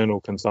for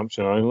internal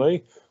consumption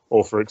only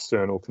or for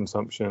external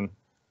consumption.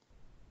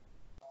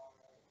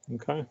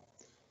 Okay.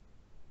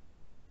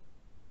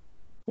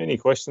 Any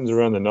questions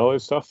around the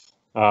knowledge stuff?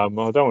 I don't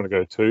want to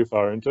go too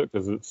far into it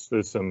because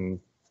there's some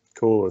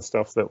cooler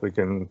stuff that we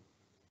can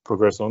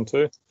progress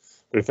onto.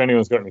 But if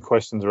anyone's got any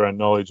questions around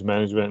knowledge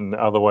management and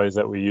other ways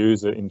that we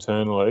use it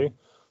internally,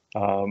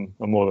 I'm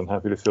more than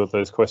happy to field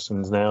those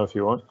questions now if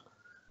you want.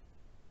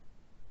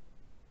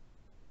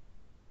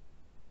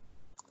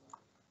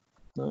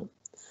 No.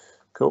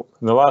 Cool.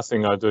 And the last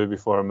thing I do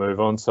before I move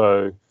on,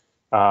 so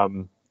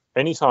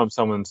anytime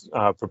someone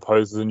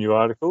proposes a new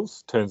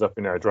articles, turns up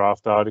in our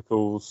draft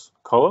articles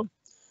column,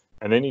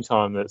 and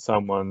anytime that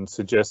someone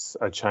suggests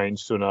a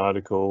change to an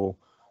article,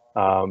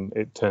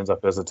 it turns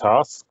up as a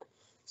task.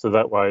 So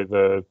that way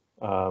the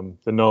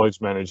knowledge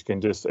manager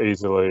can just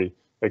easily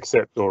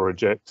accept or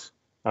reject,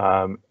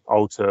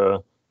 alter,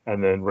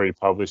 and then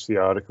republish the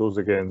articles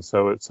again.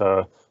 So it's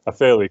a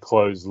fairly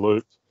closed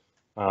loop,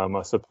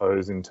 I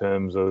suppose, in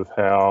terms of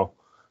how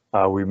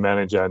we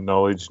manage our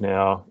knowledge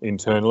now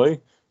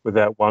internally,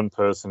 without one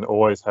person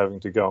always having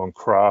to go and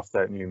craft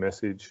that new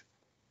message.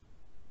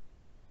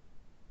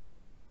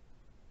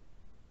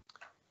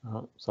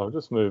 So I'll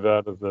just move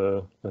out of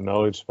the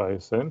knowledge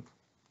space then,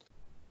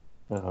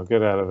 and I'll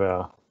get out of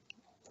our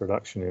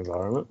production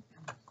environment.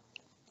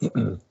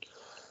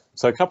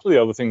 So a couple of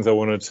the other things I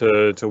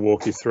wanted to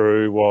walk you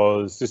through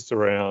was just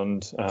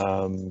around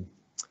our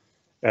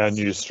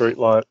new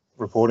streetlight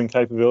reporting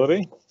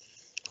capability.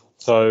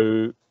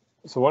 So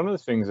one of the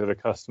things that a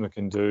customer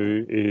can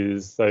do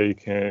is they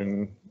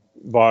can,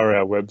 via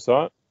our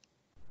website,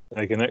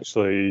 they can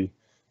actually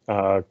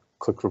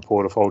click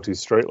report a faulty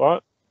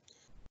streetlight.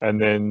 And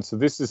then, so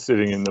this is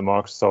sitting in the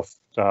Microsoft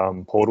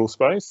portal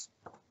space.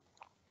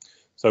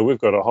 So we've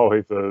got a whole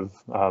heap of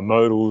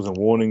modals and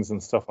warnings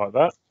and stuff like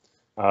that,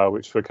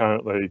 which we're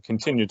currently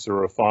continue to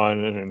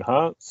refine and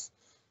enhance.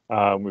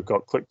 We've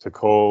got click to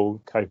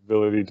call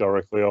capability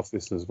directly off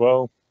this as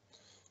well.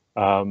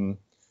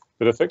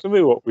 But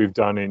effectively what we've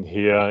done in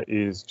here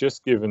is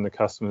just given the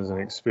customers an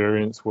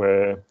experience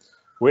where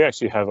we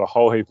actually have a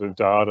whole heap of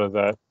data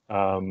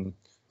that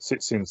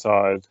sits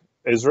inside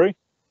Esri,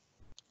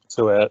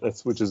 so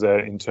which is our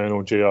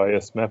internal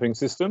GIS mapping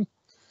system.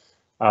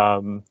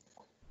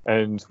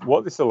 And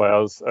what this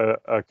allows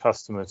a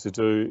customer to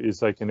do is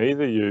they can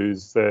either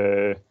use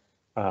their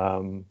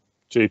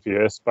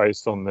GPS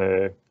based on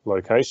their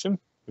location,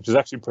 which is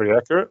actually pretty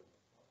accurate,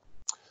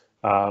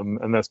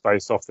 and that's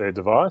based off their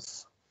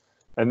device.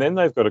 And then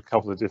they've got a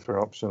couple of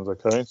different options,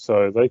 okay?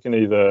 So they can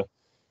either,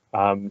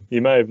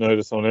 you may have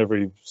noticed on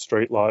every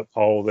streetlight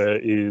pole there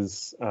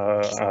is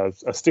a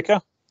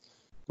sticker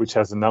which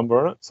has a number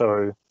on it.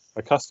 So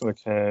a customer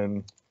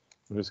can,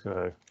 I'm just going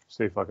to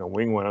see if I can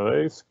wing one of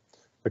these.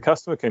 The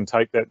customer can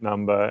take that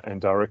number and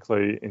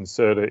directly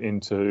insert it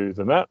into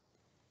the map.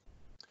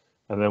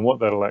 And then what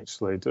that'll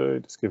actually do,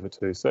 just give it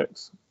 2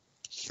 secs.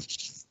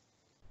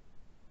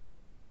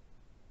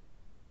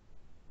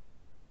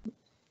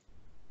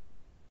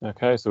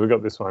 Okay, so we've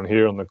got this one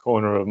here on the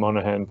corner of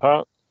Monaghan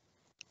Park.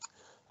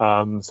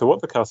 So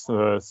what the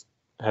customer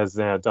has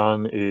now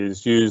done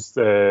is use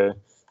their,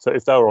 so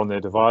if they were on their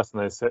device and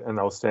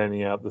they were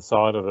standing out the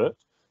side of it,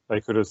 they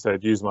could have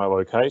said, use my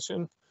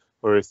location,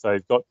 or if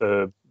they've got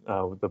the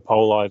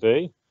pole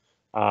ID,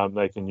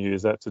 they can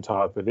use that to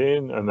type it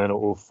in and then it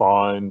will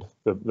find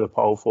the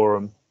pole for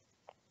them.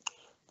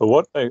 But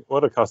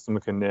what a customer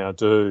can now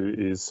do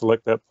is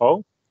select that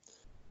pole,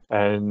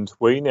 and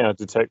we now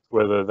detect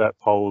whether that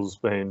pole's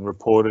been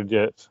reported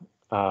yet,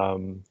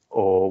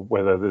 or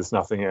whether there's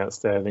nothing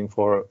outstanding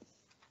for it.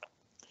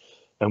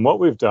 And what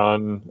we've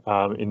done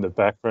in the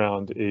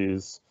background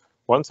is,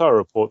 once I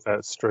report that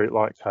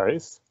streetlight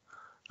case,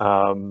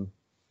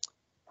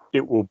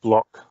 it will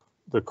block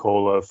the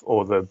caller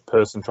or the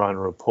person trying to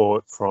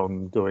report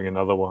from doing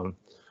another one.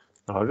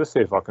 And I'll just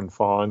see if I can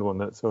find one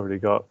that's already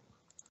got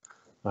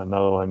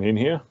another one in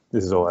here.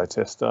 This is all our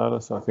test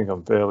data, so I think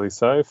I'm fairly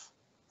safe.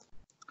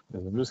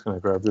 And I'm just going to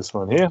grab this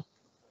one here.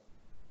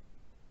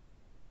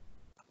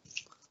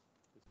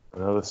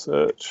 Another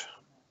search.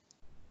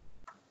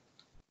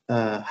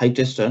 Hi,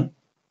 Tristan.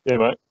 Yeah,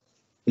 mate.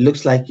 It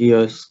looks like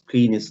your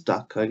screen is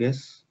stuck, I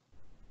guess.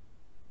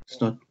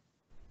 It's not.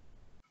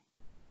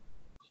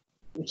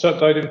 It's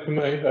updating for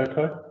me,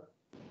 okay?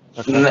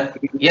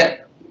 Yeah.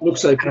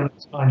 Looks okay.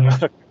 It's fine, yeah.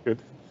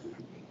 Good.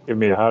 Give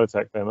me a heart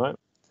attack there, mate.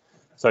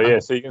 So yeah,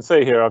 so you can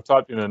see here, I've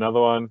typed in another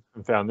one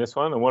and found this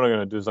one. And what I'm going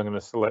to do is I'm going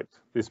to select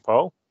this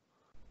pole.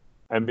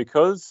 And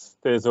because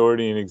there's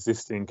already an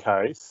existing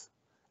case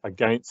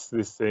against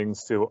this thing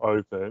still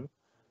open,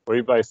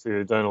 we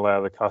basically don't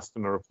allow the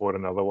customer to report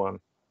another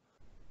one.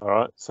 All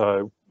right.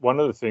 So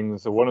one of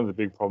the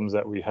big problems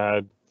that we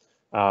had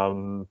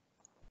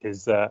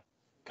is that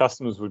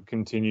customers would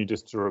continue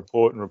just to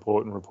report and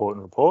report and report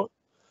and report.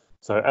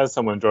 So as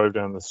someone drove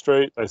down the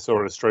street, they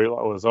saw a street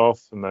light was off,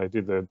 and they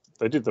did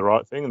the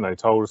right thing, and they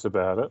told us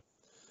about it.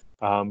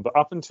 But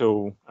up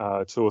until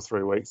 2 or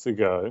 3 weeks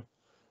ago,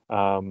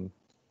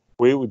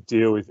 we would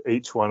deal with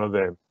each one of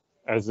them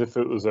as if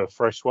it was a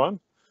fresh one,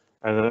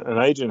 and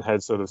an agent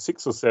had sort of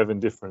 6 or 7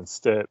 different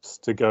steps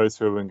to go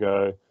through and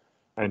go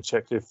and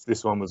check if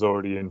this one was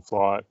already in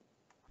flight.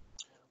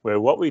 Where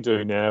what we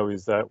do now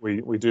is that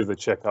we do the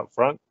check up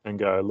front and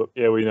go, look,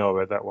 yeah, we know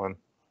about that one,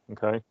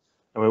 okay?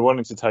 And we're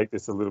wanting to take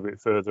this a little bit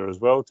further as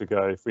well to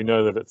go, if we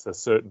know that it's a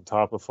certain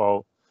type of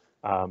fault,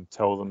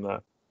 tell them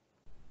that.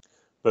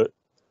 But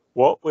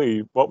what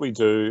we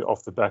do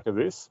off the back of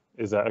this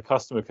is that a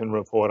customer can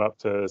report up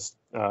to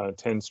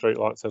 10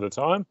 streetlights at a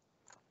time.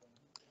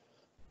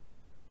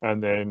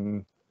 And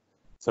then,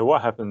 so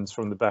what happens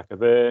from the back of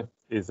there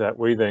is that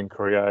we then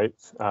create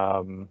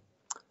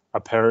a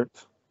parent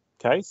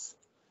case,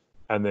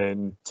 and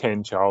then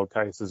 10 child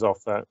cases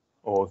off that,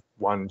 or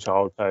 1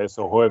 child case,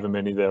 or however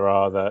many there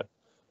are that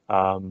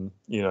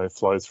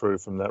flow through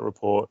from that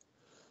report.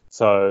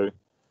 So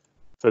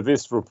for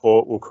this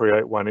report, we'll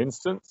create 1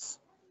 instance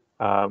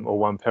or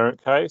 1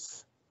 parent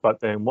case.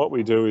 But then what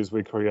we do is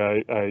we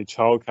create a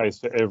child case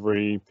for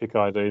every PIC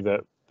ID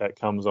that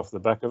comes off the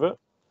back of it.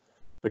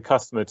 The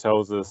customer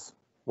tells us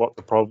what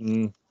the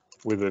problem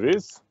with it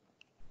is.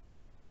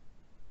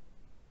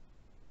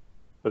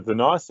 But the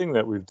nice thing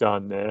that we've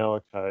done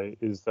now, okay,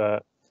 is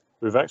that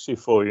we've actually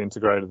fully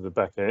integrated the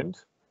back end,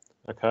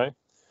 okay?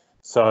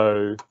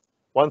 So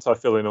once I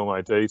fill in all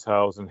my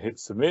details and hit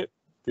submit,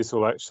 this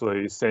will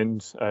actually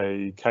send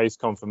a case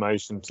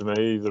confirmation to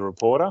me, the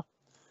reporter.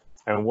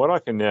 And what I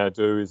can now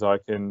do is I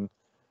can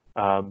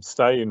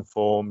stay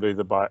informed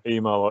either by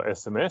email or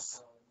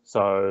SMS.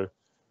 So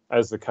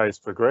as the case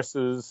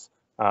progresses,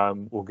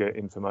 we'll get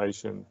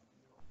information.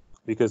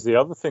 Because the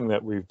other thing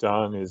that we've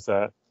done is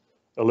that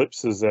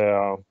Ellipse is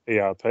our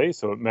ERP,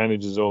 so it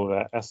manages all of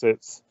our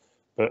assets,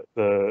 but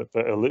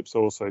Ellipse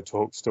also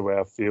talks to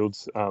our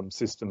fields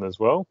system as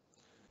well.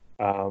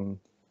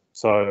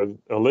 So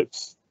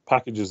Ellipse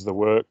packages the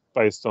work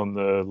based on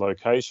the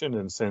location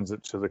and sends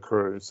it to the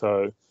crew.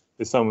 So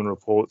if someone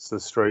reports the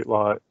street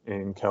light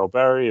in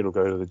Kalbarri, it'll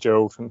go to the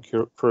Geraldton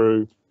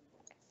crew.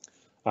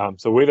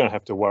 So we don't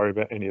have to worry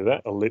about any of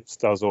that. Ellipse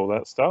does all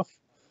that stuff.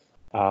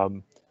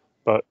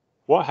 But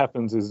what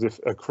happens is if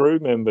a crew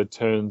member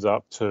turns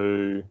up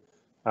to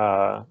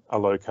a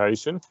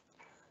location,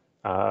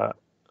 I'm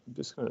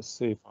just going to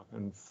see if I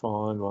can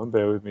find one.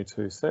 Bear with me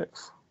 2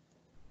 secs.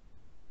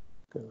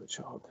 Go to the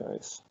child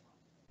case.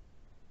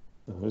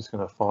 I'm just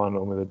going to find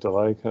one with a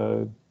delay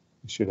code.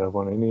 You should have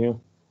one in here.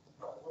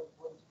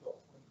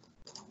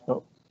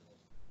 Oh,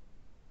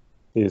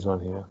 here's one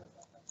here.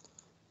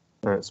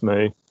 That's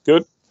me.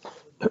 Good.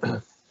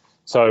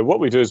 So what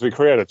we do is we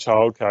create a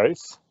child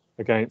case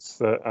against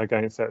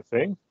that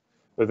thing,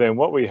 but then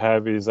what we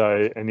have is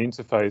an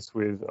interface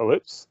with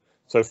Ellipse.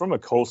 So from a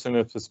call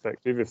center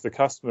perspective, if the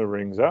customer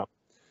rings up,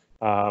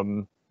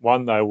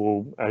 one, they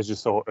will, as you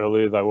saw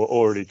earlier, they will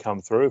already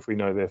come through if we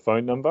know their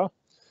phone number.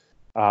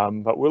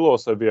 But we'll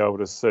also be able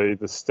to see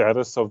the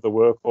status of the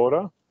work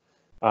order.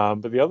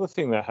 But the other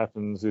thing that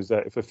happens is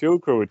that if a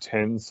field crew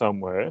attends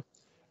somewhere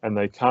and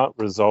they can't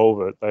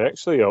resolve it, they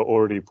actually are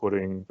already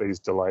putting these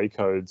delay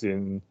codes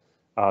in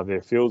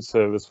their field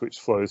service, which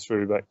flows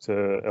through back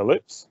to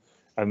Ellipse,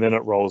 and then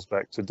it rolls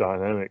back to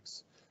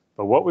Dynamics.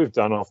 But what we've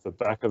done off the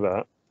back of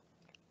that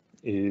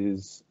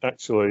is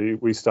actually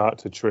we start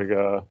to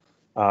trigger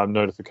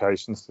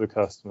notifications to the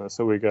customer.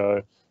 So we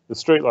go, the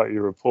streetlight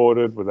you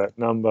reported with that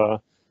number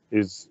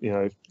is,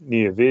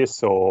 near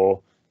this,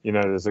 or,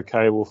 there's a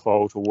cable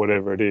fault or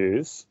whatever it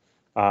is.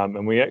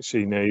 and we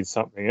actually need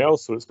something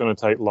else, so it's going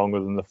to take longer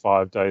than the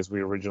 5 days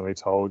we originally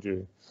told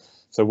you.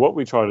 So what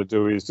we try to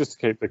do is just to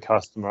keep the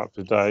customer up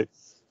to date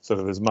sort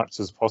of as much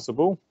as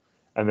possible.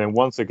 And then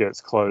once it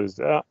gets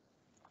closed out,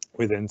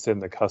 we then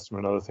send the customer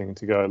another thing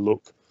to go,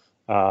 look,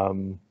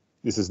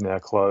 this is now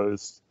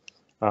closed.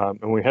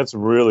 And we had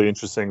some really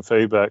interesting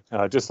feedback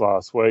just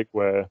last week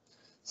where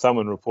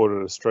someone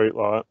reported a street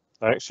light.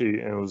 And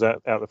it was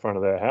out the front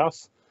of their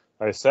house.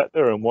 They sat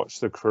there and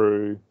watched the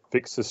crew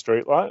fix the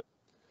street light.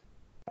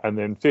 And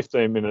then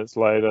 15 minutes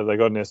later, they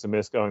got an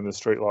SMS going, the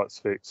street light's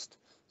fixed.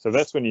 So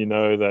that's when you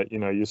know that,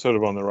 you're sort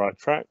of on the right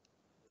track.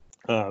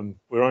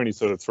 We're only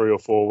sort of 3 or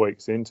 4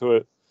 weeks into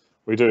it.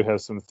 We do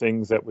have some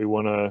things that we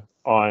want to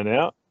iron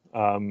out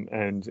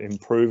and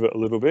improve it a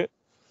little bit.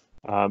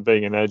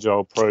 Being an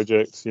agile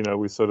project,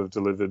 we sort of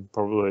delivered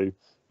probably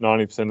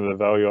 90% of the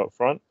value up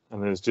front,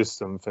 and there's just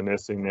some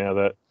finessing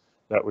now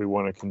that we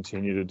want to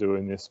continue to do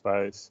in this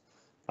space.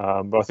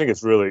 But I think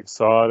it's really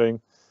exciting.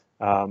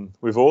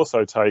 We've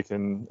also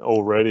taken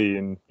already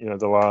in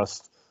the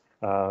last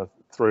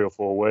 3 or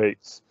 4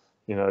 weeks,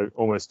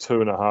 almost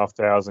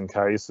 2,500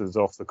 cases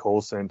off the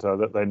call centre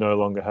that they no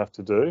longer have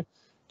to do,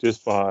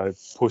 just by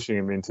pushing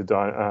them into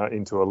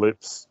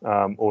Ellipse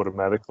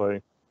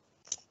automatically.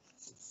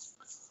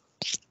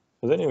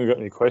 Has anyone got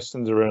any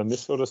questions around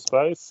this sort of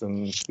space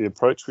and the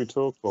approach we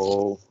took,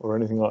 or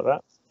anything like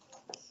that?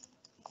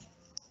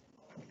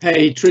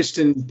 Hey,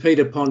 Tristan,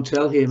 Peter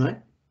Pontel here, mate.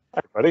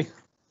 Hey, buddy.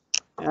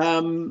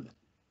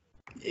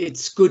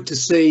 It's good to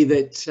see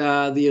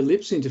that the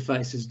Ellipse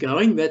interface is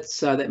going.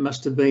 That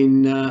must have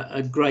been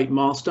a great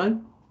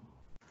milestone.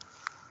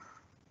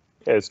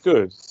 Yeah, it's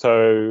good.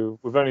 So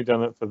we've only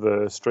done it for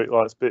the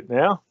streetlights bit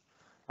now.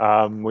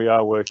 We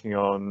are working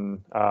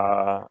on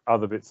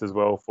other bits as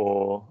well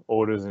for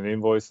orders and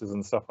invoices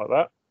and stuff like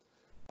that.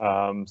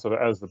 So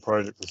as the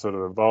project has sort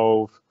of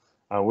evolved,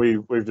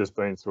 we've just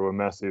been through a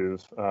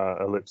massive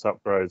Ellipse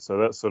upgrade, so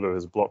that sort of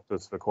has blocked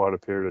us for quite a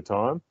period of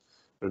time.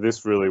 But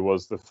this really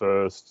was the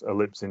first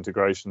Ellipse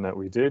integration that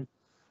we did,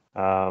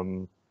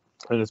 and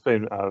it's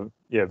been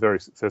very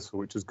successful,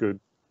 which is good.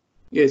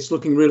 Yeah, it's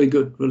looking really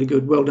good, really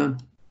good. Well done.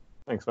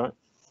 Thanks, mate.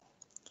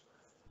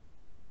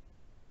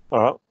 All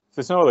right. If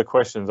there's no other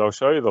questions, I'll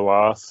show you the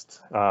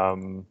last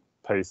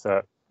piece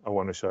that I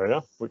want to show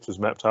you, which was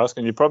Maptaskr.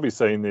 And you've probably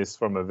seen this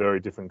from a very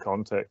different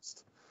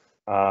context.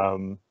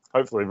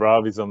 Hopefully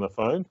Ravi's on the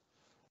phone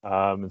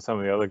and some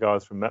of the other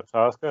guys from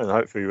Maptaskr, and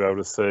hopefully you'll be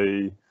able to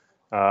see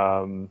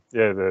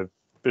the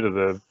bit of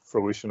the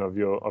fruition of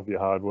your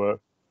hard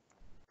work.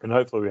 And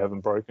hopefully we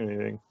haven't broken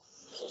anything.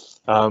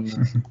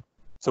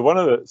 So one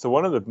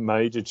of the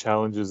major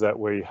challenges that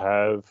we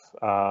have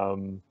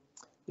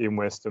in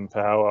Western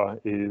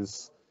Power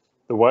is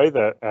the way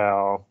that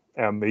our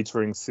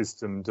metering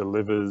system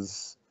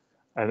delivers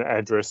an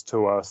address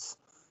to us.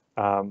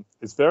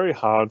 It's very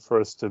hard for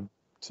us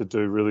to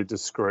do really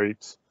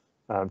discrete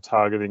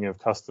targeting of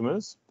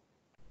customers.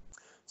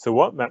 So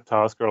what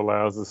Maptaskr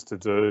allows us to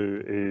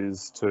do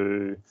is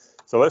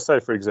so let's say,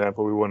 for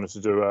example, we wanted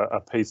to do a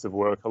piece of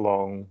work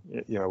along,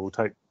 we'll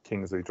take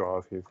Kingsley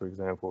Drive here, for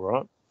example,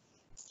 right?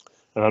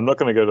 And I'm not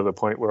going to go to the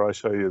point where I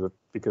show you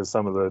because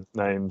some of the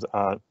names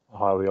aren't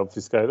highly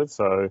obfuscated.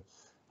 So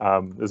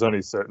there's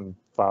only certain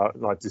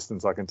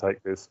distance I can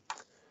take this.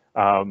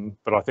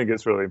 But I think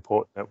it's really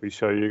important that we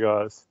show you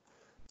guys.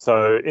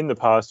 So in the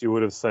past, you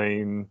would have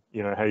seen,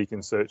 how you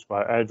can search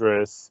by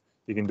address,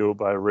 you can do it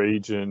by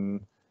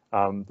region.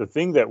 The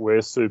thing that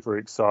we're super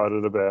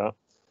excited about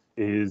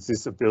is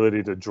this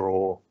ability to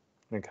draw,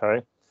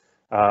 okay?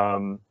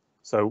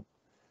 So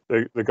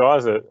the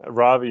guys at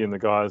Ravi and the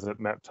guys at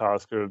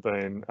Maptaskr have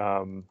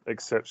been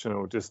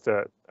exceptional just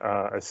at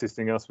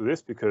assisting us with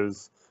this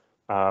because,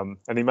 and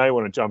he may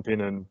want to jump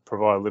in and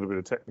provide a little bit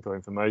of technical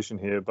information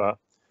here, but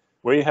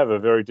we have a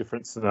very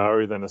different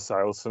scenario than a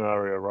sales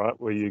scenario, right?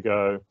 Where you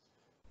go,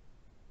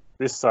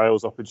 this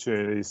sales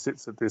opportunity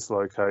sits at this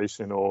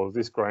location, or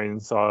this grain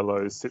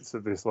silo sits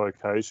at this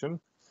location.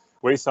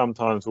 We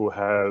sometimes will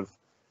have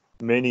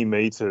many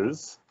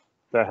meters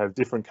that have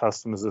different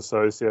customers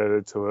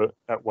associated to it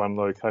at one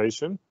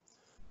location.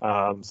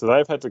 So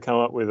they've had to come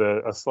up with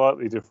a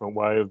slightly different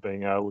way of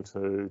being able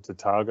to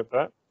target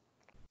that.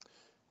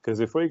 Because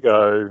if we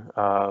go,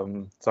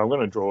 so I'm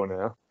going to draw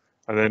now,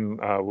 and then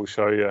we'll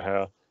show you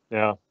how.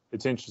 Now,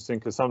 it's interesting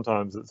because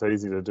sometimes it's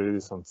easy to do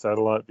this on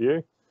satellite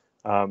view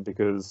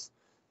because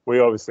we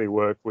obviously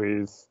work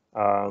with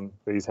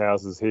these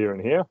houses here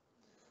and here.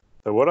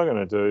 So what I'm going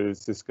to do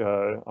is just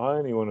go, I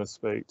only want to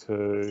speak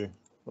to,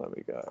 let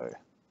me go.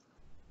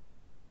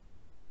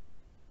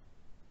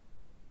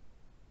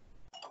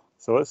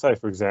 So let's say,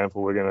 for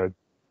example, we're going to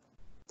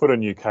put a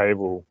new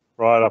cable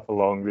right up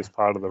along this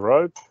part of the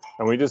road,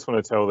 and we just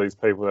want to tell these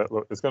people that,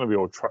 look, there's going to be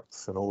all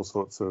trucks and all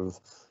sorts of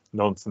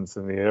nonsense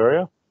in the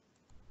area.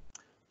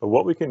 But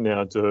what we can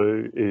now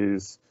do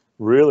is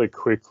really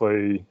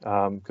quickly,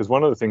 because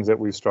one of the things that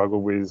we've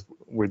struggled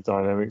with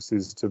Dynamics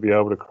is to be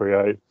able to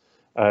create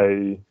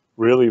a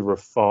really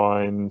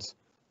refined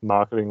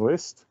marketing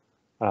list.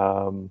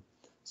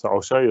 So So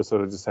I'll show you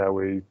sort of just how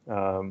we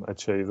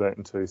achieve that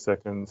in 2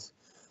 seconds.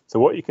 So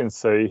what you can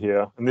see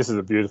here, and this is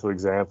a beautiful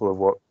example of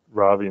what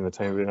Ravi and the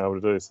team have been able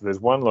to do. So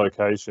there's one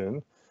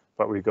location,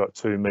 but we've got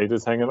 2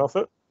 meters hanging off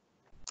it,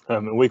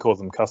 and we call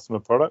them customer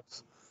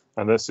products.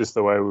 And that's just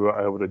the way we were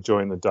able to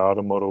join the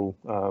data model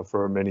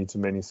for a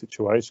many-to-many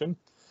situation.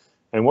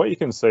 And what you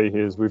can see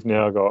here is we've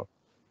now got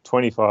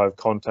 25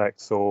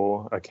 contacts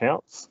or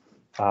accounts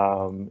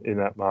in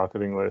that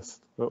marketing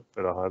list. Oh,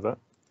 better hide that.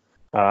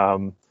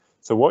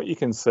 So what you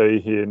can see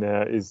here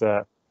now is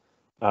that,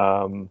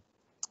 I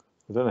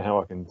don't know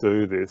how I can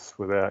do this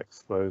without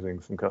exposing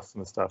some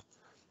customer stuff,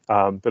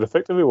 but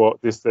effectively what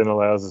this then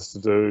allows us to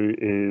do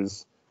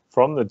is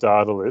from the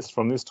data list,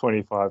 from this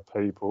 25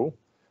 people,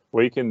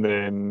 we can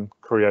then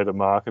create a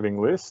marketing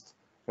list,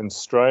 and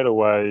straight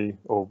away,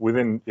 or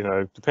within,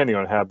 depending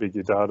on how big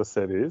your data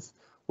set is,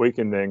 we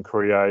can then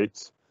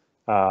create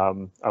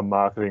a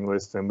marketing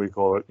list, and we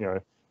call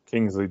it,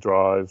 Kingsley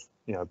Drive,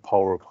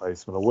 pole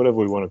replacement or whatever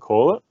we want to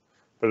call it.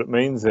 But it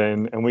means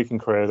then, and we can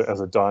create it as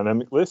a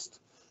dynamic list.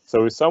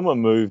 So if someone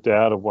moved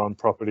out of one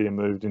property and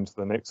moved into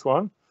the next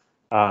one,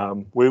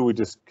 we would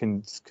just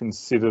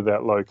consider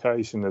that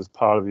location as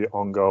part of the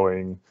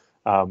ongoing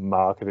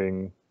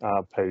marketing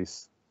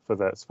piece for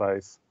that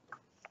space.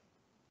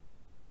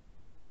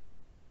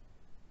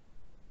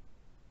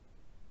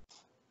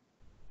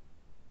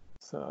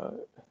 So,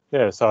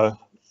 yeah, so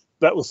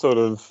that was sort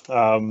of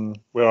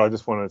where I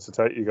just wanted to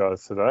take you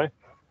guys today.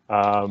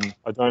 I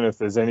don't know if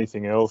there's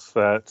anything else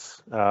that,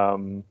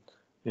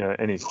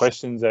 any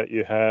questions that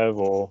you have,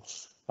 or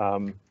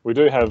we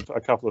do have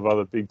a couple of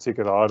other big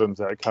ticket items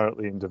that are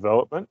currently in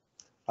development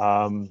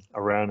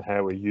around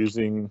how we're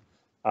using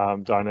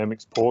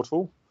Dynamics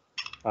Portal,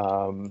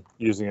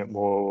 using it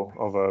more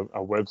of a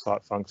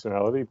website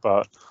functionality.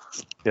 But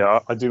yeah,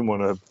 I didn't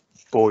want to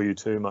bore you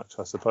too much,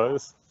 I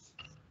suppose.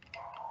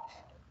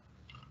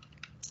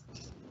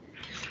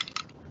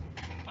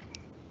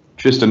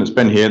 Tristan, it's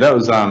Ben here. That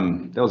was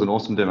an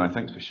awesome demo.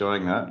 Thanks for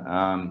showing that.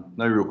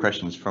 No real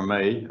questions from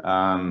me.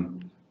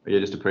 But yeah,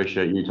 just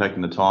appreciate you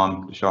taking the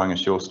time, showing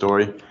us your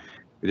story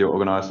with your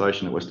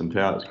organisation at Western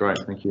Power. That's great.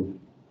 Thank you.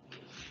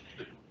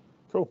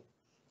 Cool.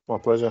 My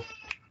pleasure.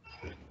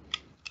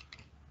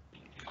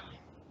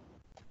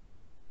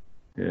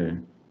 Yeah.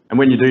 And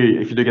when you do,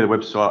 if you do get the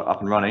website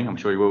up and running, I'm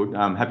sure you will.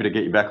 I'm happy to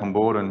get you back on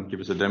board and give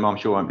us a demo. I'm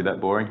sure it won't be that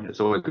boring.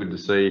 It's always good to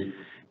see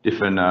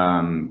different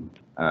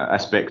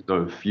aspects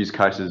of use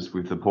cases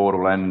with the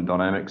portal and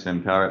Dynamics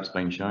and Power Apps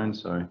being shown.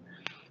 So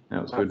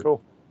that was good.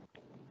 Cool.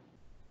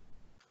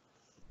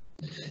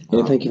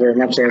 Yeah, thank you very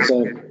much. That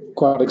was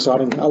quite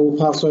exciting. I will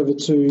pass over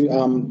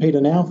to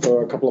Peter now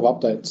for a couple of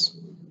updates.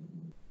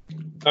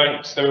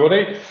 Thanks,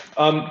 everybody.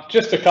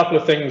 Just a couple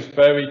of things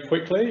very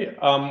quickly.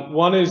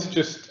 One is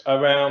just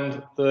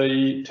around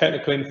the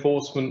technical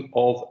enforcement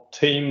of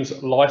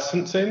Teams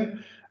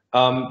licensing.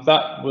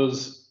 That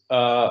was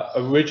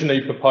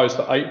originally proposed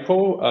for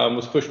April,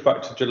 was pushed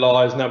back to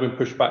July, has now been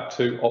pushed back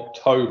to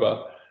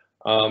October.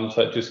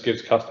 So it just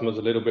gives customers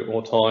a little bit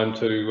more time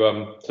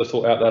to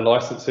sort out their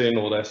licensing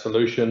or their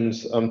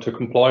solutions to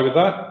comply with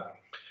that.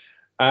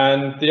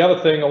 And the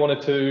other thing I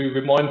wanted to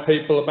remind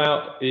people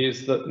about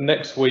is that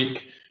next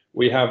week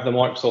we have the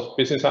Microsoft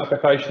Business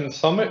Applications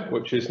Summit,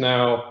 which is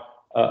now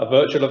a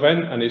virtual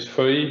event and is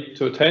free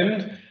to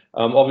attend.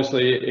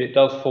 Obviously, it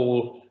does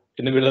fall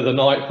in the middle of the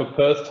night for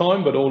Perth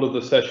time, but all of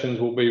the sessions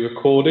will be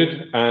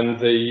recorded, and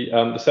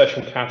the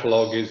session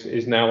catalogue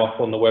is now up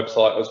on the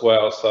website as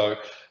well. So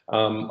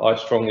I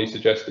strongly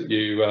suggest that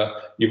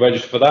you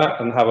register for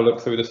that and have a look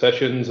through the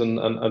sessions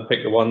and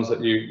pick the ones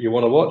that you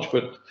want to watch.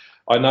 But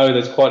I know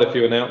there's quite a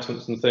few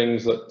announcements and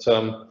things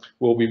that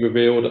will be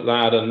revealed at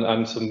that,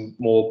 and some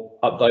more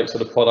updates of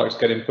the products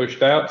getting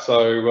pushed out.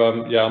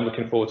 So yeah, I'm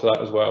looking forward to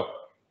that as well.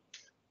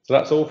 So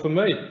that's all from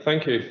me.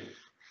 Thank you.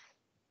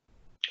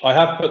 I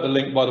have put the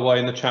link, by the way,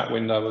 in the chat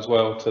window as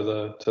well to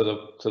the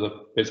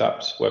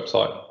BizApps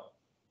website.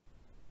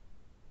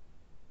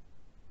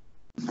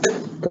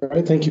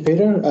 Great, thank you,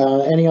 Peter.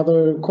 Any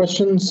other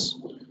questions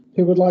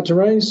you would like to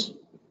raise?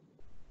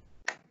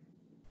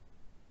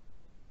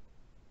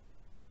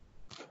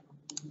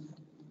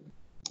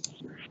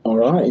 All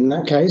right, in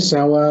that case,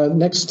 our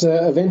next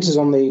event is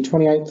on the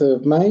 28th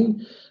of May.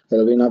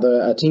 There'll be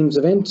another Teams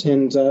event,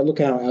 and look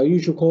out our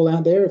usual call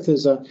out there if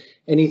there's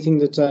anything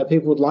that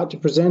people would like to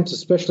present,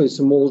 especially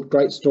some more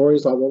great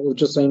stories like what we've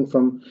just seen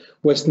from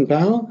Western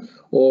Power,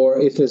 or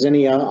if there's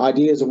any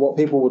ideas of what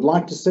people would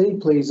like to see,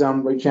 please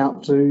reach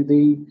out to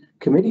the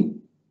committee.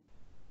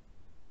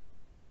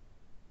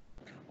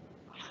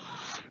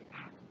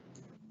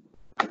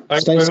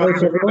 Stay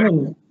safe, everyone,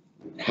 and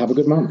have a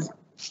good month.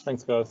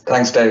 Thanks, guys.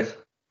 Thanks, Dave.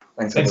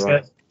 Thanks,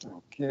 everyone.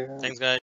 Thanks, guys.